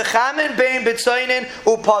 Bein bechamin, bein betzoinin,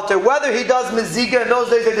 upater. Whether he does meziga, in those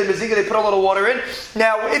days they did meziga, they put a little water in.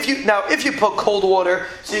 Now, if you put cold water,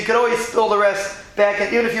 so you could always spill the rest back,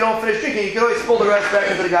 and even if you don't finish drinking, you can always spill the rest back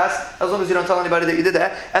into the gas, as long as you don't tell anybody that you did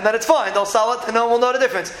that, and then it's fine. They'll sell it, and no one will know the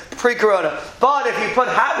difference. Pre-corona. But if you put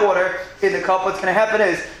hot water in the cup, what's going to happen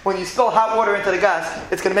is, when you spill hot water into the gas,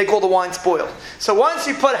 it's going to make all the wine spoil. So once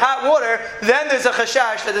you put hot water, then there's a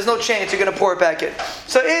chashash that there's no chance you're going to pour it back in.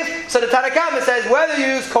 So the Tanakama says, whether you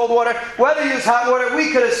use cold water, whether you use hot water,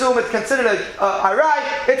 we could assume it's considered a arai,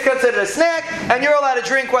 it's considered a snack, and you're allowed to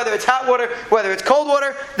drink whether it's hot water, whether it's cold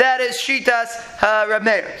water. That is shitas Rab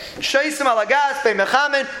Meir. Sheisim ala gas, bein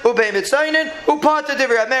mechamin, ubein mitzainin, upata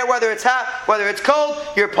divrei Rab Meir. Whether it's hot, whether it's cold,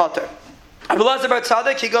 you're potter. Abelazar bar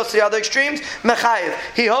Tzaddik, he goes to the other extremes. Mechayev.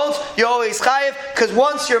 He holds you always chayev because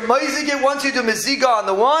once you're moizigit, once you do meziga on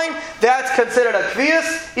the wine, that's considered a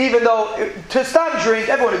kviyas. Even though to stop drink,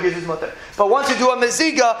 everyone agrees it's mutter. But once you do a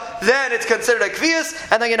meziga, then it's considered a kviyas,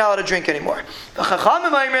 and then you're not allowed to drink anymore.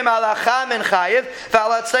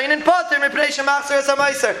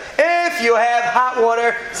 If you have hot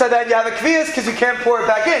water, so then you have a kviyas because you can't pour it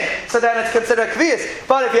back in. So then it's considered a kviyas.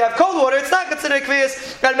 But if you have cold water, it's not considered a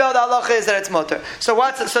kviyas. And the halacha is that it's mutter. So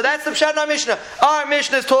that's the pshat in our Mishnah. Our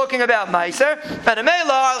Mishnah is talking about meiser, and the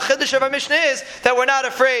mela, our chiddush of our Mishnah is that we're not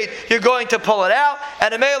afraid you're going to pull it out.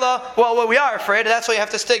 And the mela, well, we are afraid, and that's why you have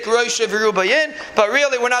to stick rosh v'ruba in. But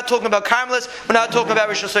really, we're not talking about karmelis. We're not talking about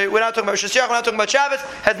Rosh Hashanah. We're not talking about Rosh Hashanah. We're not talking about Shabbos.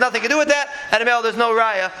 Has nothing to do with that. And the mela, there's no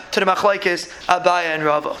raya to the machlokes Abaya and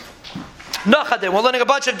Rava. Nachadin. We're learning a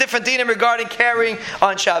bunch of different dinim regarding carrying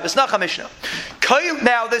on Shabbos. Nacha Mishnah.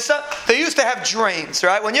 Now, they used to have drains,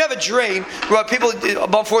 right? When you have a drain, well, people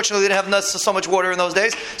unfortunately didn't have so much water in those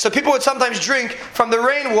days, so people would sometimes drink from the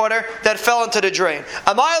rainwater that fell into the drain.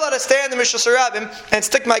 Am I allowed to stand in the Mishras Harabim and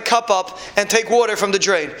stick my cup up and take water from the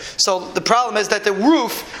drain? So the problem is that the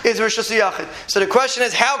roof is Rishus Yachid. So the question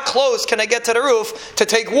is, how close can I get to the roof to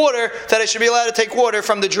take water that I should be allowed to take water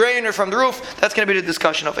from the drain or from the roof? That's going to be the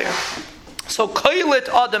discussion over here. So koilit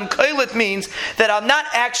adam, koilit means that I'm not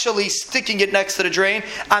actually sticking it next to the drain.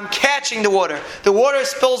 I'm catching the water. The water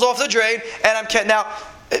spills off the drain, and now.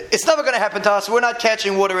 It's never going to happen to us. We're not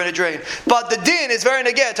catching water in a drain. But the din is very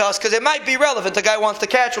neged to us because it might be relevant. The guy wants to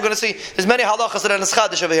catch. We're going to see there's many halachas that are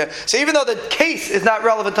nischadish over here. So even though the case is not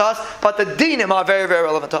relevant to us, but the dinim are very, very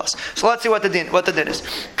relevant to us. So let's see what the din is.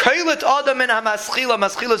 Kailit adam in hamaschila.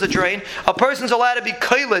 Maschila is a drain. A person's allowed to be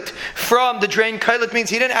kailit from the drain. Kailit means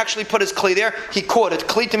he didn't actually put his kli there. He caught it.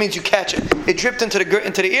 Klita means you catch it. It dripped into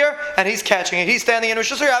the ear, and he's catching it. He's standing in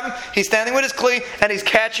Rosh Hashanah. He's standing with his kli, and he's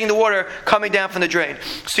catching the water coming down from the drain.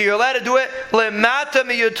 So you're allowed to do it lemata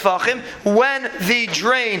miyutfachim when the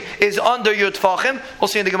drain is under yutfachim. We'll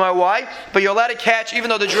see in the Gemara why. But you're allowed to catch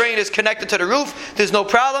even though the drain is connected to the roof. There's no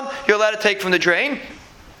problem. You're allowed to take from the drain.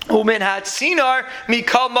 Sinar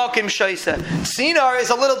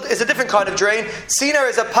is a different kind of drain. Sinar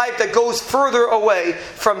is a pipe that goes further away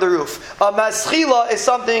from the roof. Maschila is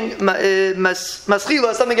something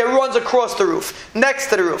that runs across the roof, next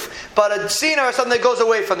to the roof. But a sinar is something that goes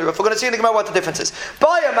away from the roof. We're going to see in the Gemara what the difference is.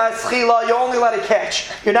 By a maschila, you're only allowed to catch.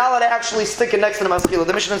 You're not allowed to actually stick it next to the maschila.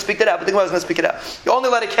 The Mishnah doesn't speak it out, but the Gemara is going to speak it out. You're only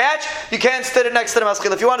allowed to catch. You can't stick it next to the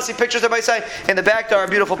maschila. If you want to see pictures, everybody say in the back there are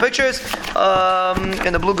beautiful pictures.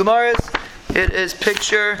 In the blue Gemaras, it is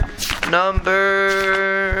picture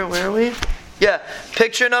number, where are we? Yeah,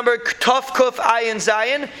 picture number Tuf Kuf Ayin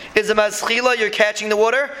Zayin is a Maschila, you're catching the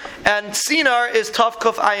water, and Sinar is Tuf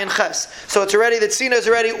Kuf Ayin Ches. So it's already, that Sinar is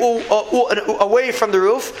already away from the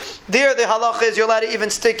roof. There the halacha is you're allowed to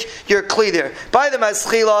even stick your kli there. By the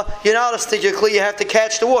Maschila, you're not allowed to stick your kli, you have to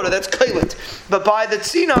catch the water, that's kailit. But by the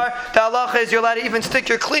Sinar, the halacha is you're allowed to even stick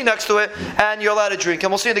your kli next to it, and you're allowed to drink.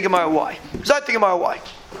 And we'll see in the Gemara why. Zot the Gemara why.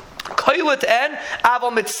 Kailit and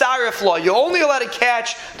aval mitzaref law. You're only allowed to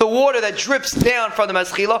catch the water that drips down from the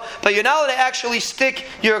maschila, but you're not allowed to actually stick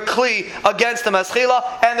your kli against the maschila.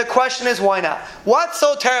 And the question is, why not? What's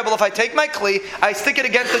so terrible if I take my kli, I stick it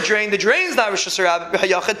against the drain? The drain's not Rosh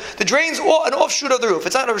Hashanah. The drain's an offshoot of the roof.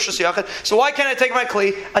 It's not Rosh Hashanah. So why can't I take my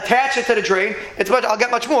kli, attach it to the drain? I'll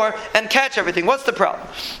get much more and catch everything. What's the problem?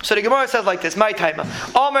 So the Gemara says like this: My taima.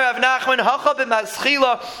 Omer Av Nachman hacha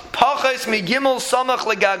b'maschila pachos migimel samach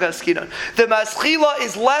legaga. The maschila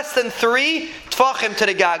is less than 3 tfachim to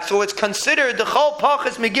the gag, so it's considered the chol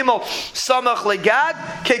pachas megimel samach legag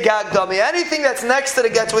kegag dami. Anything that's next to the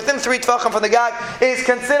gag, within 3 tfachim from the gag, is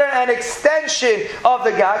considered an extension of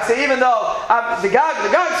the gag. So even though the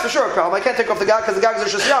gag is for sure a problem, I can't take off the gag because the gag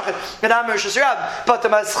is Rosh Hashanah and I'm Rosh Hashanah. But the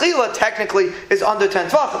maschila technically is under 10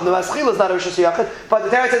 tfachim. The maschila is not Rosh Hashanah, but the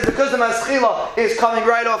Torah says because the maschila is coming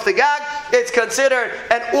right off the gag, it's considered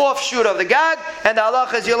an offshoot of the gag, and the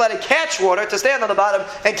halacha is you're allowed to catch water, to stand on the bottom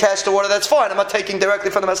and catch the water. That's fine. I'm not taking directly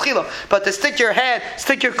from the maschila, but to stick your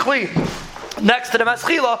kli next to the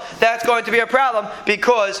maschila, that's going to be a problem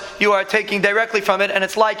because you are taking directly from it, and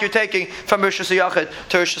it's like you're taking from Rosh Hashanah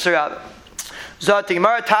to Rosh Hashanah. A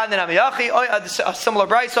similar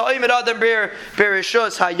brayso,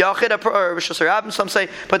 some say,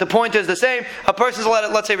 but the point is the same. A person's allowed to,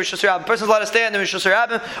 let's say Rosh Hashanah, a person's allowed to stand in Rosh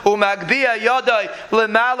Hashanah,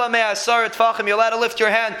 you're allowed to lift your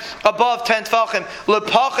hand above 10 tfachim,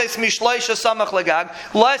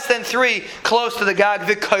 less than 3 close to the gag,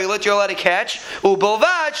 you're allowed to catch, you're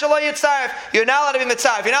not allowed to be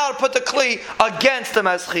mitzaref, you're not allowed to put the kli against the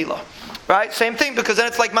maschila. right? Same thing, because then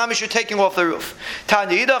it's like mamish you're taking off the roof.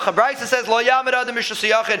 Tanya Yidach, a Brisa says, Lo Yamid Adam Rishus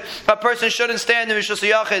Yachid, a person shouldn't stand in Rishus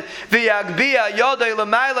Yachid, V'yagbia Yodei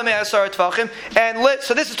L'mayla Me'asar Tvachim, and lit.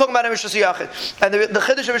 So this is talking about in Rishus Yachid. And the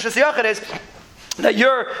Chiddush of Rishus Yachid is that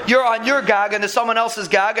you're on your gag and there's someone else's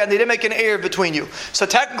gag and they didn't make an Erev between you. So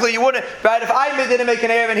technically you wouldn't, right? If I didn't make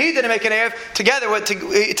an Erev and he didn't make an Erev, together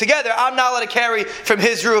I'm not allowed to carry from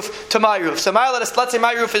his roof to my roof. So let's say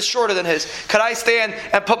my roof is shorter than his. Could I stand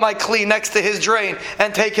and put my kli next to his drain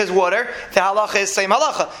and take his water? The halacha is same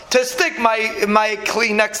halacha. To stick my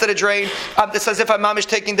kli next to the drain, it's as if I'm mamish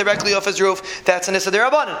taking directly off his roof. That's an issa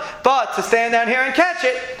d'Rabbanan. But to stand down here and catch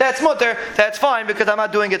it, that's mutter. That's fine because I'm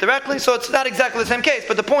not doing it directly. So it's not exactly the same case,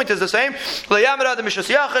 but the point is the same.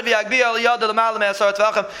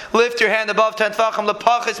 Lift your hand above 10 tefachim.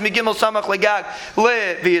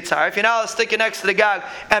 If you're not stick it next to the gag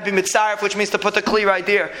and be mitzaref, which means to put the kli right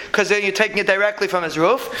there, because then you're taking it directly from his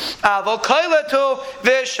roof. So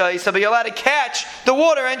you're allowed to catch the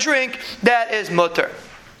water and drink. That is mutter.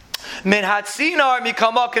 Min hatzinar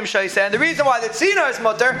mikamakim shaisa. And the reason why the tzinar is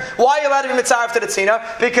mutter, why are you allowed to be mitzaref to the tzinar?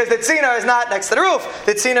 Because the tzinar is not next to the roof.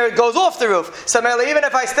 The tzinar goes off the roof. So even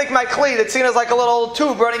if I stick my kli, the tzinar is like a little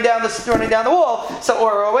tube running down the wall,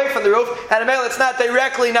 or away from the roof. And it's not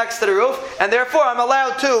directly next to the roof, and therefore I'm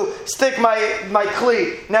allowed to stick my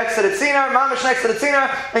kli next to the tzinar, mamish next to the tzinar,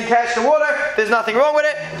 and catch the water. There's nothing wrong with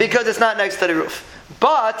it because it's not next to the roof.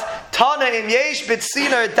 But Tana in Yesh bit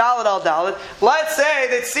Sinar Dalit al Dalit. Let's say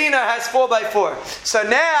that Sinar has 4x4. So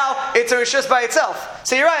now it's a Rishus by itself.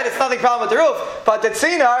 So you're right, it's nothing problem with the roof. But the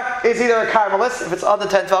Sinar is either a Carmelis if it's under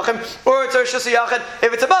 10 Tfachim, or it's a Rishus Yachid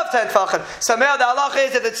if it's above 10 Tfachim. So now the halacha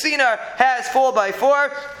is that the Sinar has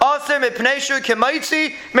 4x4. Aser mipneishu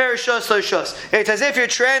kemaitzi merishus l'rishus. It's as if you're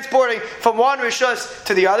transporting from one Rishus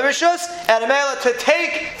to the other Rishus, and a mela to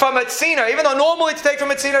take from a Sinar, even though normally to take from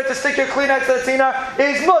a Sinar to stick your kli next to the Sinar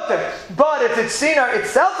is mutter. But if the tzinar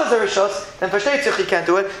itself is a rishus, then for shteitzich you can't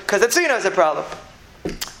do it because the tzinar is a problem.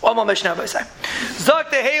 One more Mishnah by say. Zok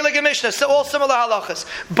the Heilige Mishnah, so all similar halachas.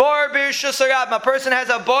 Bar b'rishus harabim. A person has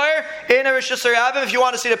a bar in a rishus harabim. If you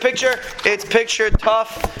want to see the picture, it's picture Taf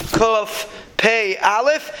Kuf Pei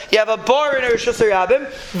Aleph. You have a bar in a Rishus Harabim.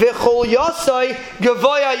 V'chulyasai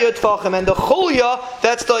gavoya yudfachim. And the chulya,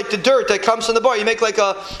 that's like the dirt that comes from the bar. You make like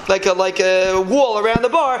a wall around the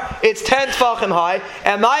bar. It's 10 tfachim high.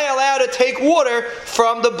 Am I allowed to take water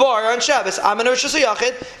from the bar on Shabbos? I'm in a Rishus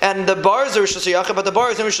Yachid, and the bar is a Rishus Yachid, but the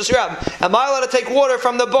bar is in Rishus Harabim. Am I allowed to take water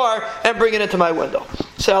from the bar and bring it into my window?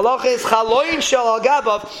 So halacha is chaloin shel al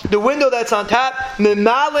gabav, the window that's on top,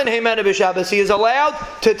 mimalin heimena b'Shabbos. He is allowed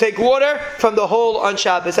to take water from the hole on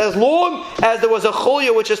Shabbos, as long as there was a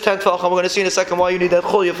chulya, which is 10 tefachim. We're going to see in a second why you need that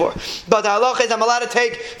chulya for. But the halacha is I'm allowed to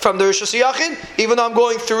take from the Rishus Yachid, even though I'm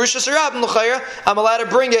going through Rishus Harabim l'chayra, I'm allowed to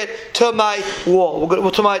bring it to my wall,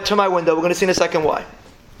 to my window. We're going to see in a second why.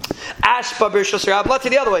 Ashba b'rishus harabim. Let's say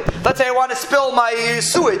the other way. Let's say I want to spill my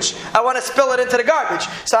sewage. I want to spill it into the garbage.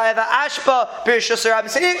 So I have an ashba b'rishus harabim.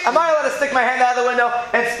 Say, am I allowed to stick my hand out of the window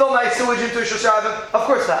and spill my sewage into rishus harabim? Of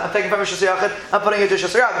course not. I'm taking from rishus yachid. I'm putting it into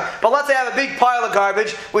rishus harabim. But let's say I have a big pile of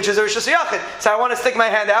garbage, which is a rishus yachid. So I want to stick my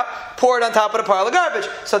hand out, pour it on top of the pile of garbage.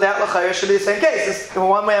 So that l'chayr should be the same case.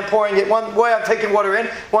 One way I'm pouring it, one way I'm taking water in,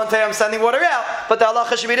 one way I'm sending water out. But the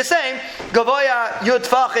halacha should be the same. Gavoya yud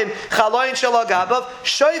tfachim chaloin shel agabav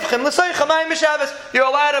shoyvchim. You're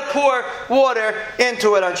allowed to pour water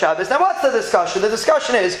into it on Shabbos. Now what's the discussion? The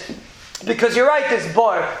discussion is, because you're right, this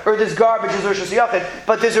bar or this garbage is Rishus Yachid,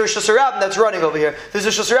 but there's a Rishus Harabim that's running over here. There's a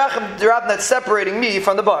Rishus Harabim that's separating me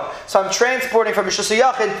from the bar. So I'm transporting from Rishus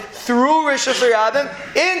Yachid through Rishus Harabim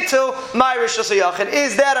into my Rishus Yachid.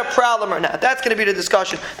 Is that a problem or not? That's going to be the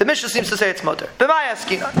discussion. The Mishnah seems to say it's mutter.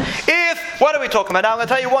 What are we talking about? Now I'm going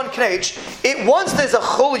to tell you one knage. Once there's a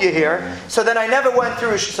chulya here, so then I never went through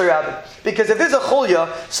Rishus Harabim. Because if there's a chulya,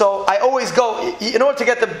 so I always go, in order to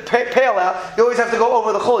get the pail out, you always have to go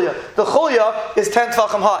over the chulya. The chulya is 10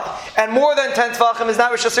 tefachim high. And more than 10 tefachim is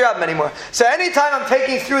not Rishus Harabim anymore. So anytime I'm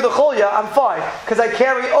taking through the chulya, I'm fine. Because I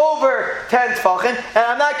carry over 10 tefachim, and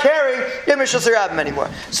I'm not carrying in Rishus Harabim anymore.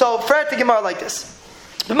 So, for the Gemara like this.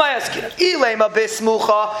 If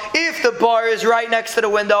the bar is right next to the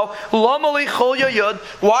window,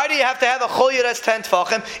 why do you have to have a chulya that's 10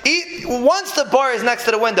 tefachim? Once the bar is next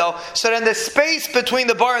to the window, so then the space between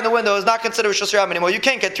the bar and the window is not considered Rishus Harabim anymore. You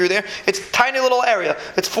can't get through there. It's a tiny little area.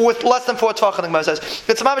 It's less than 4 tefachim, the Gemara says.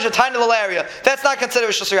 It's a tiny little area. That's not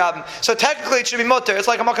considered Rishus Harabim. So technically it should be mutter. It's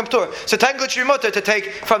like a makam tur. So technically it should be mutter to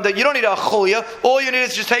take from the, you don't need a chulya. All you need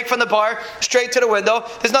is just take from the bar straight to the window.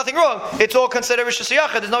 There's nothing wrong. It's all considered Rishus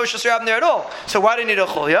Yachid. there's no Rishus Rabim there at all. So why do you need a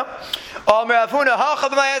chulya? The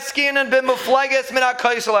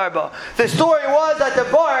story was that the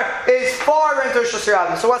bar is far into Rishus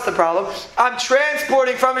Rabim. So what's the problem? I'm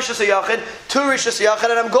transporting from Rishus Yachid to Rishus Yachid,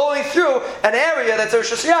 and I'm going through an area that's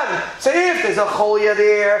Rishus Rabim. So if there's a chulya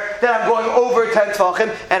there, then I'm going over 10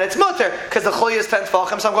 tefachim, and it's mutter, because the chulya is 10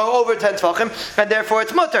 tefachim, so I'm going over 10 tefachim, and therefore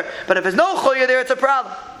it's mutter. But if there's no chulya there, it's a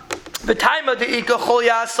problem. The time of the ika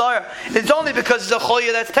cholya asar. It's only because it's a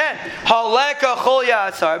cholya that's 10. Haleka cholya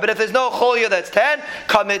asar. But if there's no cholya that's 10,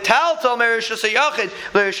 kamitaltal merishus yachid,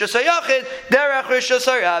 lerishus yachid, derech rishus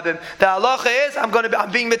rabim. The halacha is I'm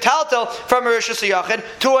being metaltal from a rishus yachid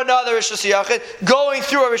to another rishus yachid, going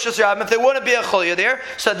through a rishus rabim. If there wouldn't be a cholya there,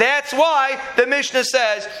 so that's why the Mishnah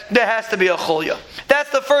says there has to be a cholya. That's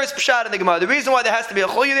the first pshat in the Gemara. The reason why there has to be a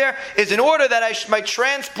cholya there is in order that my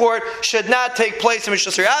transport should not take place in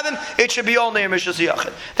rishus rabim. It should be only in Rishus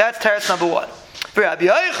Yachid. That's teretz number one. Even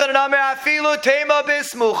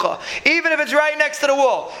if it's right next to the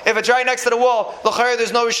wall. If it's right next to the wall,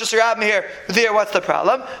 there's no Rishus Rabim here. There, what's the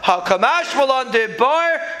problem?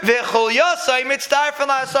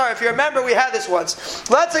 If you remember, we had this once.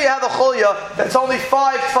 Let's say you have a chulya that's only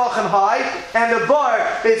 5 tefachim high, and the bar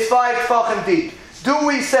is 5 tefachim deep. Do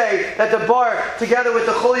we say that the bar together with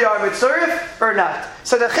the chulya are mitzurif or not?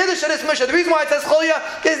 So the chiddush of this Mishnah, the reason why it says chulya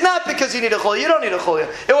is not because you need a chulya. You don't need a chulya.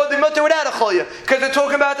 It would be mutter without a chulya, because they're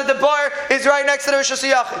talking about that the bar is right next to the Rishus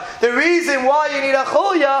Yachid. The reason why you need a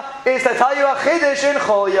chulya is to tell you a chiddush in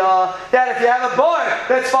chulya, that if you have a bar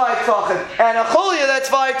that's 5 tefachim and a chulya that's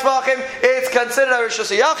 5 tefachim, it's considered a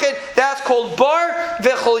Rishus Yachid. That's called bar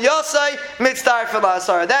v'chulyasai mitzdarfin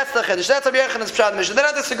la'asar. That's the chiddush. That's Rabbi Yochanan's pshat in the Mishnah. They're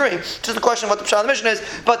not disagreeing. Just a question of what the pshat in the Mishnah is.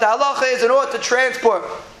 But the halacha is in order to transport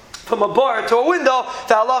from a bar to a window,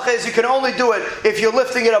 the halacha is you can only do it if you're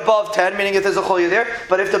lifting it above 10, meaning if there's a chulya there.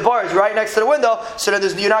 But if the bar is right next to the window, so then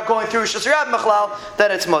you're not going through Rishus Rabim Machlal,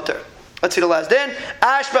 then it's mutter. Let's see the last din.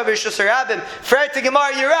 Ashba v'Rishus Rabim. Fret to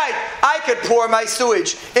Gemara, you're right. I could pour my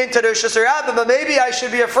sewage into the Rishus Rabim, but maybe I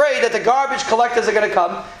should be afraid that the garbage collectors are going to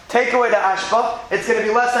come, take away the ashba. It's going to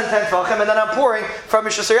be less than 10 tefachim, and then I'm pouring from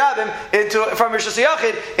Rishus Rabim from Rishus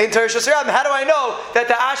Yachid into Rishus Rabim. How do I know that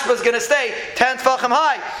the ashba is going to stay 10 tefachim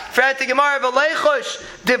high? Fret to Gemara, v'leichush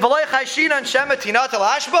v'leichashinan shematinat al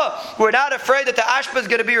ashba. We're not afraid that the ashba is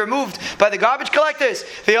going to be removed by the garbage collectors.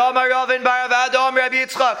 V'yomar Ravin bar Avada Om Rabbi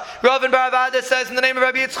Yitzchak. Ravin bar Avada says in the name of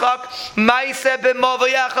Rabbi Yitzchak, Ma'aseh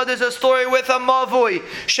b'mavui echad is a story with a mavui.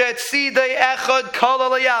 Shetzidei echad kol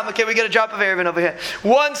alayam. Okay, we get a drop of Eruvin over here.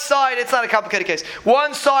 One side, it's not a complicated case.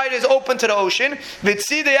 One side is open to the ocean,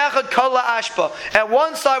 v'tzidei echad kol ashba, and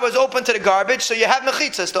one side was open to the garbage. So you have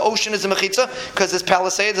mechitzas. The ocean is a mechitza because there's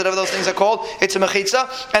palisades, whatever those things are called. It's a mechitza,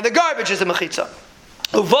 and the garbage is a mechitza.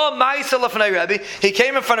 He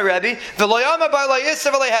came in front of Rebbe.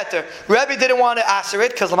 Rebbe didn't want to answer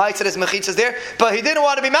it because the Ma'aseh is mechitzas there, but he didn't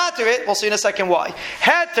want to be matter it. We'll see in a second why.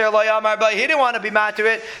 He didn't want to be matter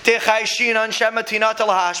it.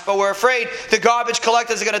 But we're afraid the garbage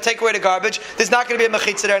collectors are going to take away the garbage. There's not going to be a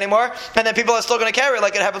mechitzah there anymore, and then people are still going to carry it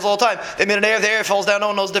like it happens all the time. They made an air, the air falls down, no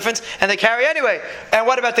one knows the difference, and they carry anyway. And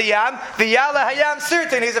what about the yam? The yala hayam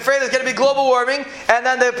certain. He's afraid there's going to be global warming, and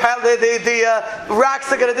then the rocks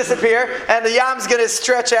are going to disappear, and the yam's going to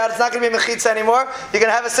stretch out. It's not going to be mechitza anymore. You're going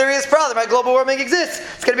to have a serious problem. Right? Global warming exists.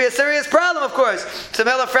 It's going to be a serious problem, of course. So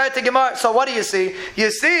what do you see? You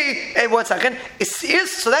see, hey, 1 second.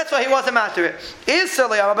 So that's why he wasn't after it.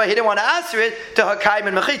 But he didn't want to answer it to Hakaim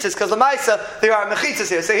and mechitzas, because the Maisa, there are mechitzas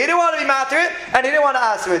here. So he didn't want to be after it, and he didn't want to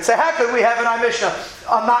answer it. So how could we have in our Mishnah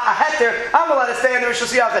a heter? I'm allowed to stay in the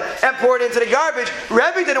Rishus Yachid and pour it into the garbage.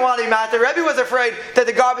 Rebbe didn't want to be after. Rebbe was afraid that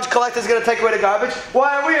the garbage collector is going to take away the garbage.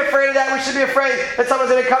 Why are we afraid of that? We should be afraid that someone's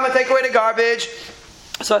going to come and take away the garbage.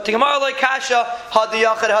 So at Gemara like Kasha,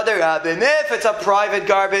 if it's a private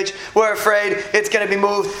garbage, we're afraid it's going to be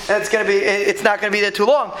moved and it's not going to be there too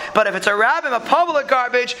long. But if it's a rabbin, a public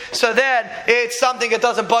garbage, so then it's something that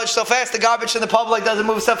doesn't budge so fast. The garbage in the public doesn't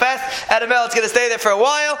move so fast. At a mill, it's going to stay there for a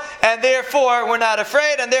while, and therefore we're not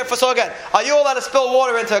afraid. And therefore, so again, are you allowed to spill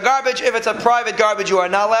water into a garbage? If it's a private garbage, you are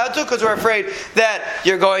not allowed to, because we're afraid that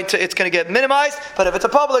it's going to get minimized. But if it's a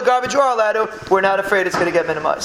public garbage, you are allowed to. We're not afraid it's going to get minimized.